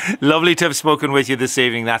 Lovely to have spoken with you this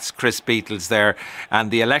evening. That's Chris Beetles there.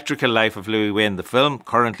 And The Electrical Life of Louis Wain, the film,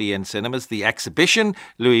 currently in cinemas. The exhibition,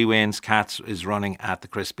 Louis Wain's Cats, is running at the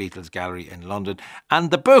Chris Beetles Gallery in London.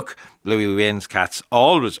 And the book, Louis Wain's Cats,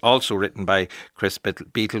 always also written by Chris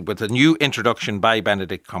Beetles, with a new introduction by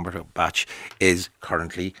Benedict Cumberbatch, is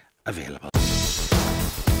currently available.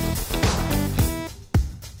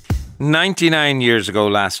 99 years ago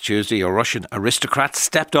last Tuesday, a Russian aristocrat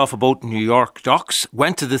stepped off a boat in New York docks,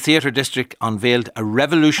 went to the theatre district, unveiled a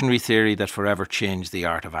revolutionary theory that forever changed the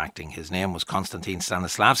art of acting. His name was Konstantin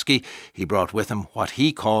Stanislavski. He brought with him what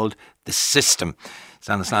he called the system.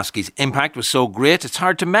 Stanislavski's impact was so great it's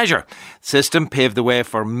hard to measure. The system paved the way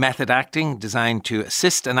for method acting, designed to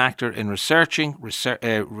assist an actor in rehearsing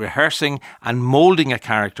and moulding a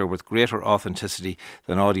character with greater authenticity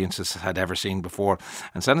than audiences had ever seen before.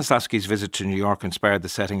 And Stanislavski's visit to New York inspired the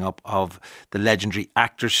setting up of the legendary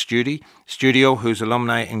Actors Studio, whose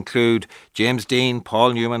alumni include James Dean,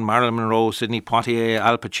 Paul Newman, Marilyn Monroe, Sidney Poitier,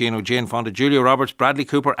 Al Pacino, Jane Fonda, Julia Roberts, Bradley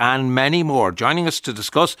Cooper and many more. Joining us to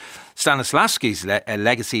discuss Stanislavski's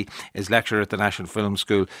legacy is lecturer at the National Film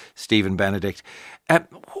School, Stephen Benedict.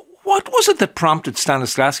 What was it that prompted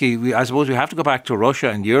Stanislavski? I suppose we have to go back to Russia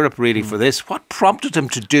and Europe really for this. What prompted him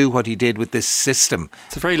to do what he did with this system?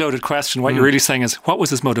 It's a very loaded question. What you're really saying is, what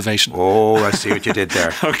was his motivation? Oh, I see what you did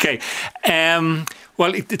there. Okay.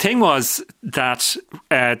 Well, the thing was that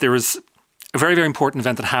there was a very, very important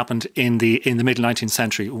event that happened in the middle 19th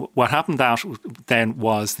century. What happened then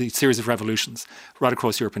was the series of revolutions right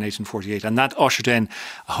across Europe in 1848, and that ushered in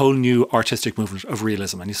a whole new artistic movement of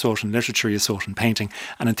realism. And you saw it in literature, you saw it in painting,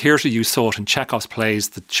 and in theatre you saw it in Chekhov's plays,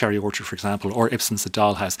 The Cherry Orchard, for example, or Ibsen's The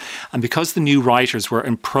Dollhouse. And because the new writers were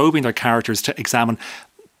probing their characters to examine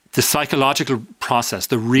the psychological process,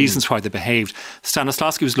 the reasons why they behaved,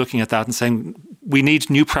 Stanislavski was looking at that and saying, we need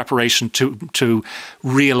new preparation to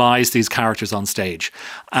realise these characters on stage.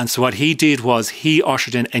 And so what he did was he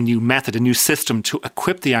ushered in a new method, a new system to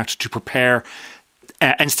equip the actor to prepare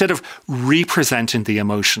instead of representing the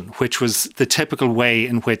emotion, which was the typical way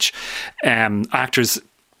in which actors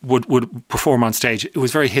would perform on stage. It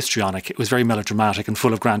was very histrionic, it was very melodramatic and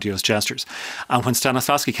full of grandiose gestures. And when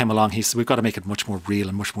Stanislavski came along, he said, we've got to make it much more real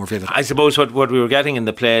and much more vivid. I suppose what we were getting in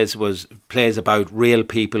the plays was plays about real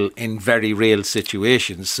people in very real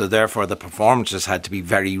situations, so therefore the performances had to be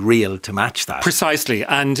very real to match that. Precisely.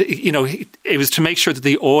 And, you know, it was to make sure that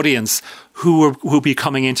the audience who would be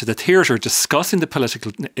coming into the theatre discussing the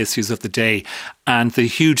political issues of the day and the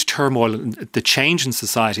huge turmoil, the change in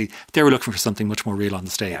society, they were looking for something much more real on the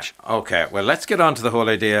stage. Yeah. Okay, well, let's get on to the whole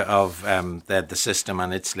idea of the system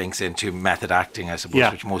and its links into method acting, I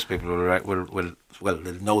suppose, which most people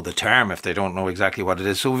will know the term if they don't know exactly what it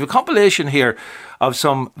is. So we have a compilation here of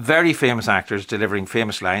some very famous actors delivering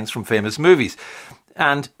famous lines from famous movies.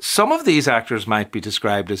 And some of these actors might be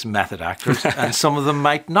described as method actors and some of them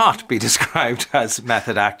might not be described as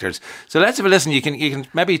method actors. So let's have a listen. You can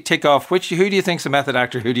maybe tick off who do you think is a method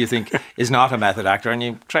actor, who do you think is not a method actor, and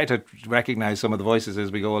you try to recognise some of the voices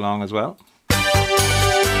as we go along as well.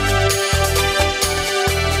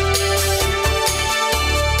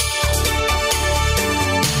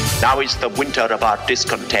 Now is the winter of our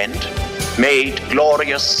discontent, made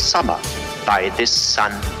glorious summer by this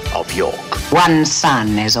son of York. One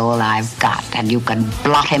son is all I've got, and you can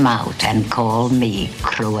blot him out and call me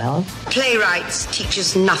cruel. Playwrights teach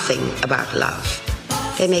us nothing about love.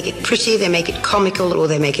 They make it pretty, they make it comical, or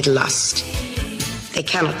they make it lust. They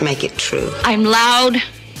cannot make it true. I'm loud,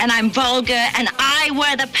 and I'm vulgar, and I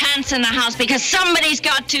wear the pants in the house because somebody's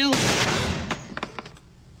got to.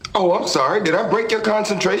 Oh, I'm sorry. Did I break your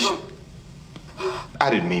concentration? I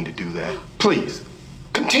didn't mean to do that. Please,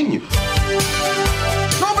 continue.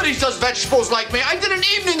 Nobody does vegetables like me. I did an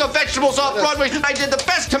evening of vegetables off Broadway. I did the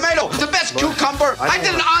best tomato, the best cucumber. I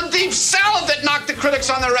did an on-theme salad that knocked the critics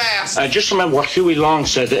on their ass. Just remember what Huey Long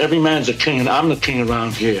said, that every man's a king, and I'm the king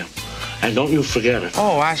around here. And don't you forget it.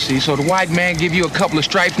 Oh, I see. So the white man give you a couple of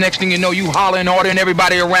stripes. Next thing you know, you hollering, ordering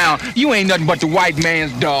everybody around. You ain't nothing but the white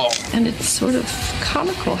man's dog. And it's sort of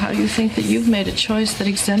comical how you think that you've made a choice that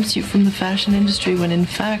exempts you from the fashion industry when, in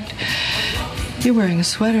fact, you're wearing a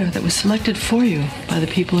sweater that was selected for you by the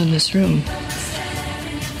people in this room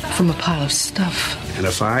from a pile of stuff. And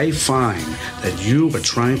if I find that you are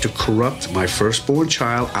trying to corrupt my firstborn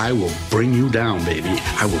child, I will bring you down, baby.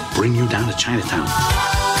 I will bring you down to Chinatown.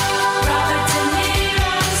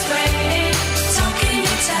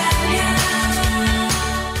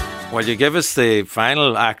 Well, you give us the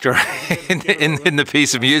final actor in the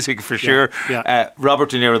piece of music for sure. Robert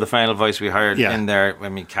De Niro, the final voice we heard in there. I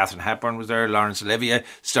mean, Katharine Hepburn was there, Laurence Olivier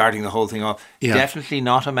starting the whole thing off. Definitely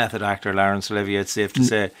not a method actor, Laurence Olivier, it's safe to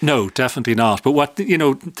say. No, definitely not. But what,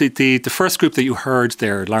 the first group that you heard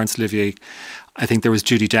there, Laurence Olivier, I think there was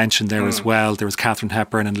Judi Dench in there as well. There was Katharine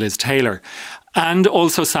Hepburn and Liz Taylor. And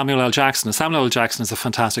also Samuel L. Jackson. Samuel L. Jackson is a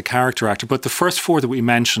fantastic character actor, but the first four that we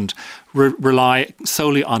mentioned rely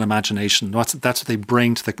solely on imagination. That's what they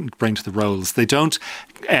bring to the roles. They don't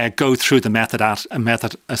go through the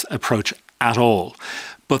method approach at all.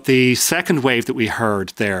 But the second wave that we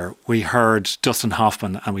heard there, we heard Dustin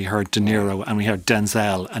Hoffman and we heard De Niro and we heard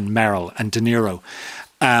Denzel and Meryl and De Niro.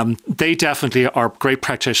 They definitely are great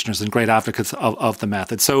practitioners and great advocates of the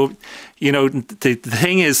method. So, the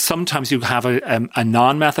thing is, sometimes you have a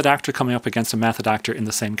non-method actor coming up against a method actor in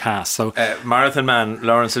the same cast. So, Marathon Man,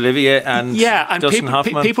 Laurence Olivier and Dustin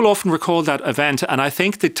Hoffman. People often recall that event, and I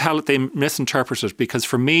think they misinterpret it, because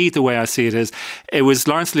for me, the way I see it is, it was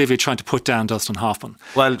Laurence Olivier trying to put down Dustin Hoffman.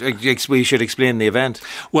 Well, we should explain the event.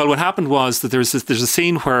 Well, what happened was that there's a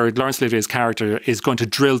scene where Laurence Olivier's character is going to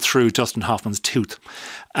drill through Dustin Hoffman's tooth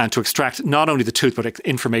and to extract not only the tooth but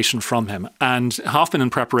information from him. And Hoffman, in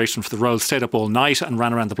preparation for the role, stayed up all night and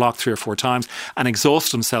ran around the block 3 or 4 times and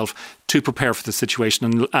exhausted himself to prepare for the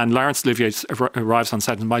situation. And Laurence Olivier arrives on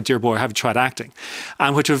set and, "My dear boy, have you tried acting?"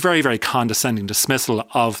 And which was a very, very condescending dismissal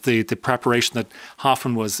of the preparation that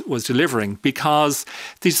Hoffman was delivering, because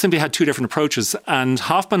they simply had 2 different approaches. And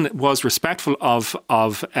Hoffman was respectful of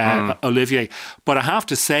Olivier, but I have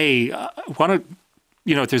to say,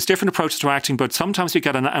 there's different approaches to acting, but sometimes you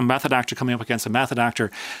get a method actor coming up against a method actor.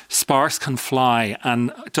 Sparks can fly.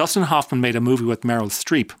 And Dustin Hoffman made a movie with Meryl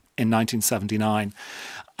Streep in 1979,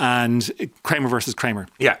 and Kramer versus Kramer.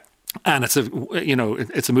 Yeah. And it's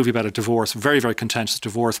a movie about a divorce, very, very contentious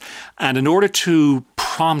divorce. And in order to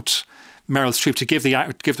prompt Meryl Streep to give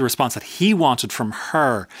the response that he wanted from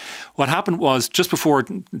her, what happened was, just before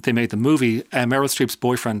they made the movie, Meryl Streep's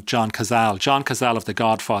boyfriend, John Cazale of The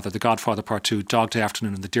Godfather Part 2, Dog Day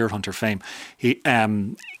Afternoon and The Deer Hunter fame,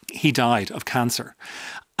 he died of cancer.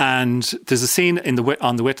 And there's a scene in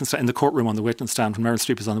the courtroom on the witness stand, when Meryl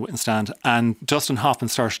Streep is on the witness stand, and Dustin Hoffman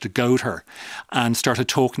started to goad her and started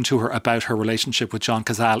talking to her about her relationship with John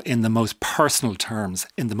Cazale in the most personal terms,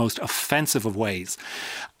 in the most offensive of ways.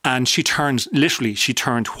 And she turned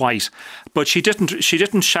white, but she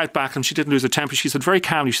didn't shout back, and she didn't lose her temper. She said very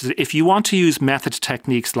calmly, she said, "If you want to use method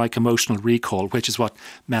techniques like emotional recall," which is what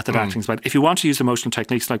method acting is about, "if you want to use emotional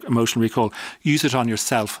techniques like emotional recall, use it on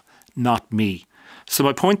yourself, not me." So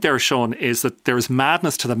my point there, Sean, is that there is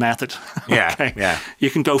madness to the method. Okay? Yeah. You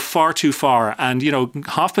can go far too far. And,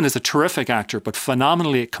 Hoffman is a terrific actor, but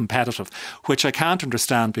phenomenally competitive, which I can't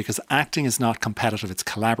understand, because acting is not competitive, it's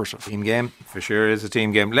collaborative. Team game, for sure is a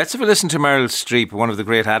team game. Let's have a listen to Meryl Streep, one of the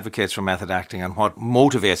great advocates for method acting, and what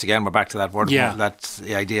motivates, again, we're back to that word, that's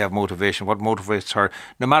the idea of motivation, what motivates her,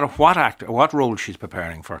 no matter what role she's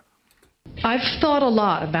preparing for. I've thought a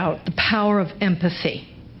lot about the power of empathy.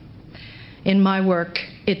 In my work,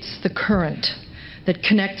 it's the current that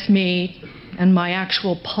connects me and my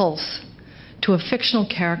actual pulse to a fictional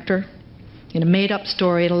character in a made-up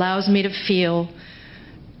story. It allows me to feel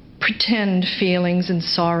pretend feelings and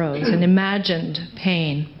sorrows and imagined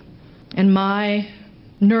pain. And my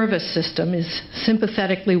nervous system is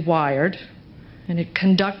sympathetically wired, and it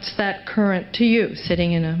conducts that current to you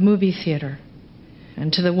sitting in a movie theater,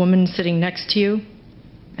 and to the woman sitting next to you,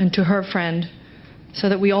 and to her friend, so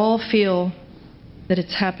that we all feel that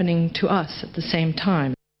it's happening to us at the same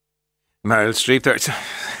time. Meryl Streep there.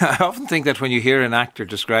 I often think that when you hear an actor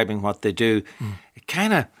describing what they do, it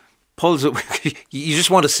kind of pulls it. You just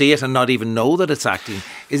want to see it and not even know that it's acting.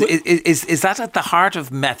 Is that at the heart of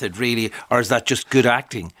method, really, or is that just good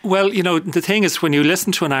acting? Well, the thing is, when you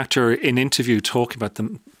listen to an actor in interview talking about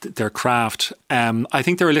their craft, I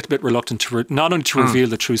think they're a little bit reluctant to not only to reveal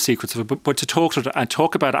the true secrets of it, but to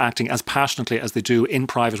talk about acting as passionately as they do in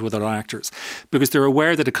private with other actors, because they're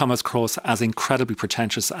aware that it comes across as incredibly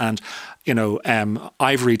pretentious and,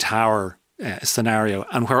 ivory tower scenario,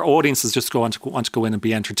 and where audiences just want to go in and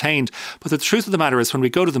be entertained. But the truth of the matter is, when we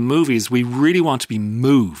go to the movies, we really want to be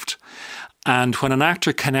moved. And when an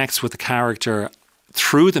actor connects with the character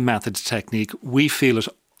through the method technique, we feel it,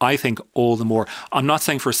 I think, all the more. I'm not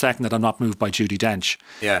saying for a second that I'm not moved by Judi Dench.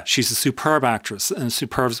 Yeah. She's a superb actress and a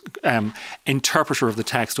superb interpreter of the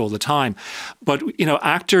text all the time. But,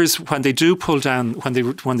 actors, when they do pull down,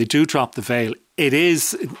 when they do drop the veil,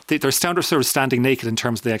 they're sort of standing naked in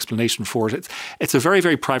terms of the explanation for it. It's a very,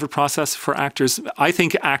 very private process for actors. I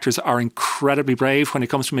think actors are incredibly brave when it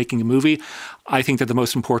comes to making a movie. I think they're the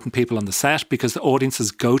most important people on the set because the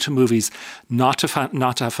audiences go to movies not to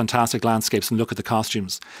have fantastic landscapes and look at the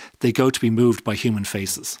costumes. They go to be moved by human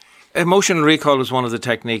faces. Emotional recall was one of the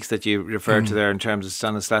techniques that you referred to there in terms of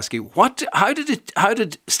Stanislavski. How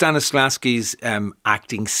did Stanislavski's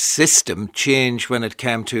acting system change when it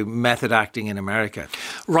came to method acting in America?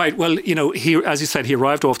 Right. Well, he, as you said, he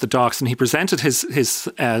arrived off the docks and he presented his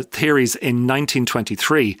theories in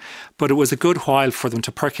 1923. But it was a good while for them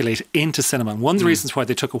to percolate into cinema. And one of the reasons why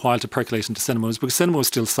they took a while to percolate into cinema was because cinema was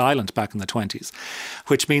still silent back in the 20s,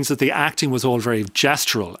 which means that the acting was all very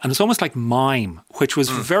gestural and it's almost like mime, which was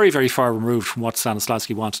very, very far removed from what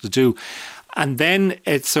Stanislavski wanted to do. And then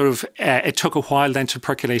it took a while then to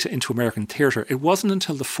percolate into American theatre. It wasn't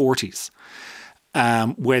until the 40s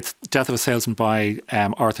with Death of a Salesman by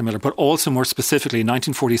Arthur Miller, but also more specifically in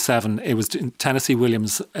 1947, it was Tennessee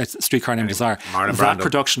Williams' Streetcar Named Desire. That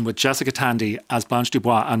production with Jessica Tandy as Blanche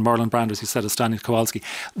Dubois and Marlon Brando, as you said, as Stanley Kowalski.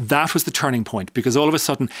 That was the turning point because all of a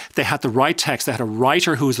sudden they had the right text. They had a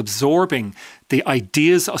writer who was absorbing the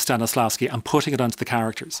ideas of Stanislavski and putting it onto the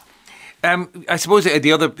characters. I suppose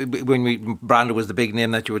the other, Brando was the big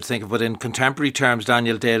name that you would think of, but in contemporary terms,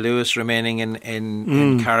 Daniel Day-Lewis remaining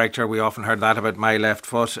in character. We often heard that about My Left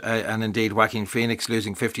Foot, and indeed Joaquin Phoenix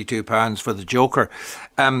losing £52 for the Joker.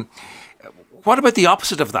 What about the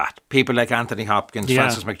opposite of that? People like Anthony Hopkins,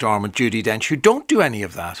 Frances McDormand, Judi Dench, who don't do any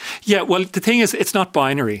of that. Yeah, well, the thing is, it's not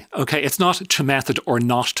binary. Okay, it's not to method or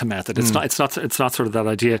not to method. It's not. It's not sort of that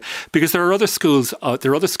idea, because there are other schools.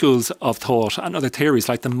 There are other schools of thought and other theories,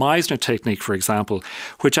 like the Meisner technique, for example,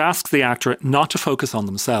 which asks the actor not to focus on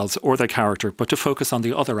themselves or their character, but to focus on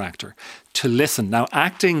the other actor, to listen. Now,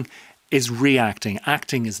 acting is reacting.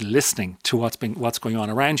 Acting is listening to what's going on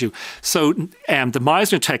around you. So the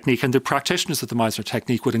Meisner technique and the practitioners of the Meisner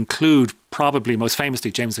technique would include probably most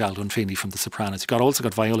famously James Gandolfini from The Sopranos. You've also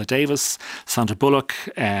got Viola Davis, Sandra Bullock,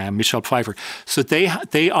 Michelle Pfeiffer. So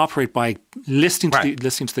they operate by listening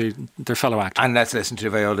to their fellow actor. And let's listen to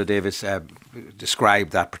Viola Davis describe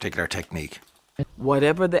that particular technique.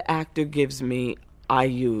 Whatever the actor gives me, I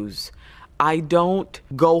use. I don't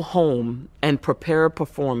go home and prepare a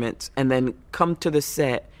performance and then come to the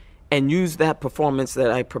set and use that performance that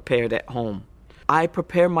I prepared at home. I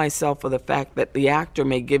prepare myself for the fact that the actor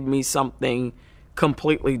may give me something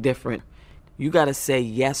completely different. You got to say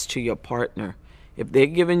yes to your partner. If they're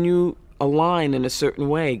giving you a line in a certain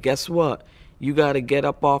way, guess what? You got to get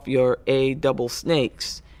up off your double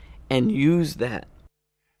snakes and use that.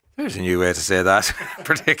 There's a new way to say that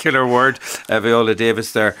particular word, Viola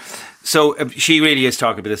Davis there. So she really is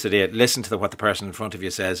talking about this idea. Listen to what the person in front of you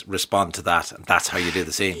says, respond to that, and that's how you do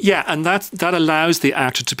the scene. Yeah, and that allows the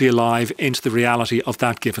actor to be alive into the reality of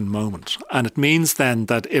that given moment. And it means then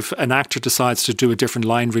that if an actor decides to do a different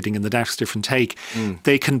line reading in the next different take,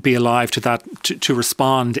 they can be alive to that, to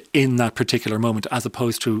respond in that particular moment, as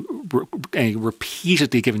opposed to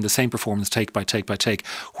repeatedly giving the same performance take by take by take,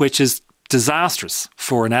 which is disastrous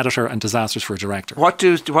for an editor and disastrous for a director. What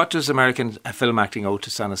does American film acting owe to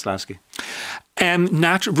Stanislavski?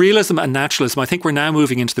 Realism and naturalism. I think we're now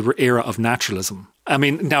moving into the era of naturalism. I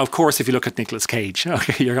mean, now, of course, if you look at Nicolas Cage,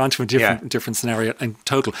 okay, you're onto a different scenario in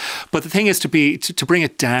total. But the thing is to bring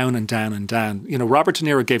it down and down and down. You know, Robert De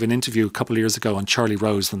Niro gave an interview a couple of years ago on Charlie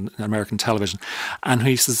Rose on American television, and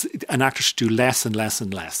he says an actor should do less and less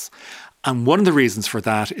and less. And one of the reasons for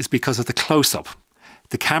that is because of the close-up.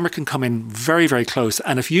 The camera can come in very, very close.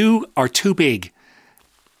 And if you are too big,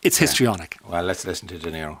 it's histrionic. Well, let's listen to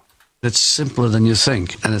De Niro. It's simpler than you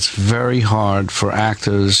think, and it's very hard for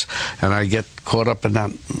actors, and I get caught up in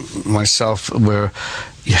that myself, where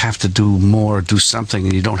you have to do more, do something,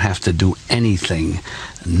 and you don't have to do anything,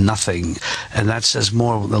 nothing. And that says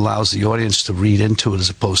more, allows the audience to read into it as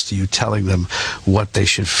opposed to you telling them what they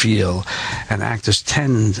should feel. And actors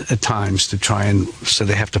tend at times to try and say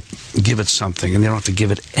they have to give it something, and they don't have to give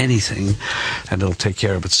it anything, and it'll take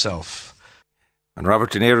care of itself. And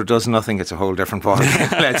Robert De Niro does nothing, it's a whole different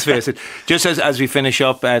ballgame, let's face it. Just as we finish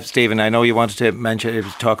up, Stephen, I know you wanted to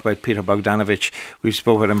talk about Peter Bogdanovich. We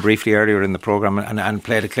spoke with him briefly earlier in the programme and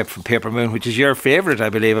played a clip from Paper Moon, which is your favourite, I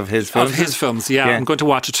believe, of his films. Of his films, yeah. I'm going to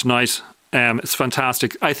watch it tonight. It's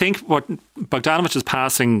fantastic. I think what Bogdanovich's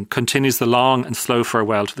passing continues the long and slow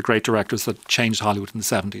farewell to the great directors that changed Hollywood in the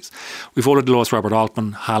 70s. We've already lost Robert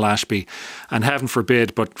Altman, Hal Ashby, and heaven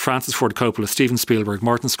forbid, but Francis Ford Coppola, Steven Spielberg,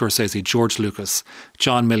 Martin Scorsese, George Lucas,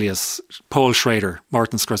 John Milius, Paul Schrader,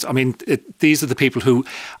 Martin Scorsese. I mean, these are the people who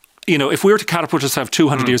if we were to catapult ourselves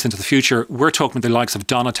 200 years into the future, we're talking with the likes of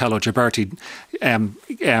Donatello, Ghiberti,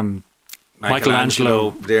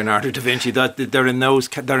 Michelangelo, Leonardo da Vinci. They're in those.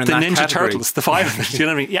 They're in the that Ninja category. Turtles, the five of them. Do you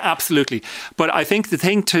know what I mean? Yeah, absolutely. But I think the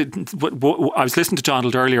thing I was listening to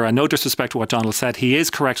Donald earlier. And no disrespect to what Donald said, he is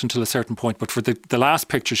correct until a certain point. But for the last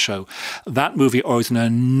picture show, that movie owes an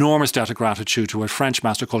enormous debt of gratitude to a French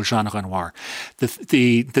master called Jean Renoir. The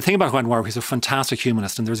thing about Renoir, he's a fantastic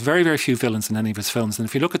humanist, and there's very, very few villains in any of his films. And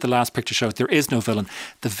if you look at the last picture show, there is no villain.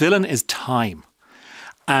 The villain is time.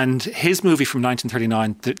 And his movie from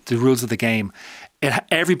 1939, The Rules of the Game,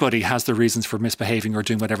 everybody has their reasons for misbehaving or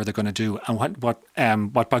doing whatever they're going to do. And what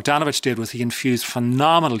Bogdanovich did was he infused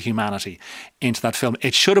phenomenal humanity into that film.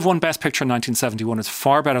 It should have won Best Picture in 1971. It's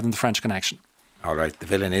far better than The French Connection. All right, the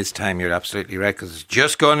villain is time. You're absolutely right, because it's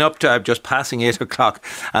just going up to just passing 8 o'clock,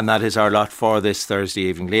 and that is our lot for this Thursday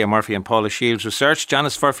evening. Leah Murphy and Paula Shields researched.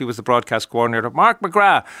 Janice Furphy was the broadcast coordinator. Mark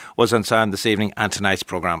McGrath was on sound this evening, and tonight's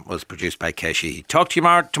programme was produced by Kay Sheehy. Talk to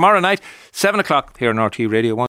you tomorrow night, 7 o'clock here on RT Radio 1.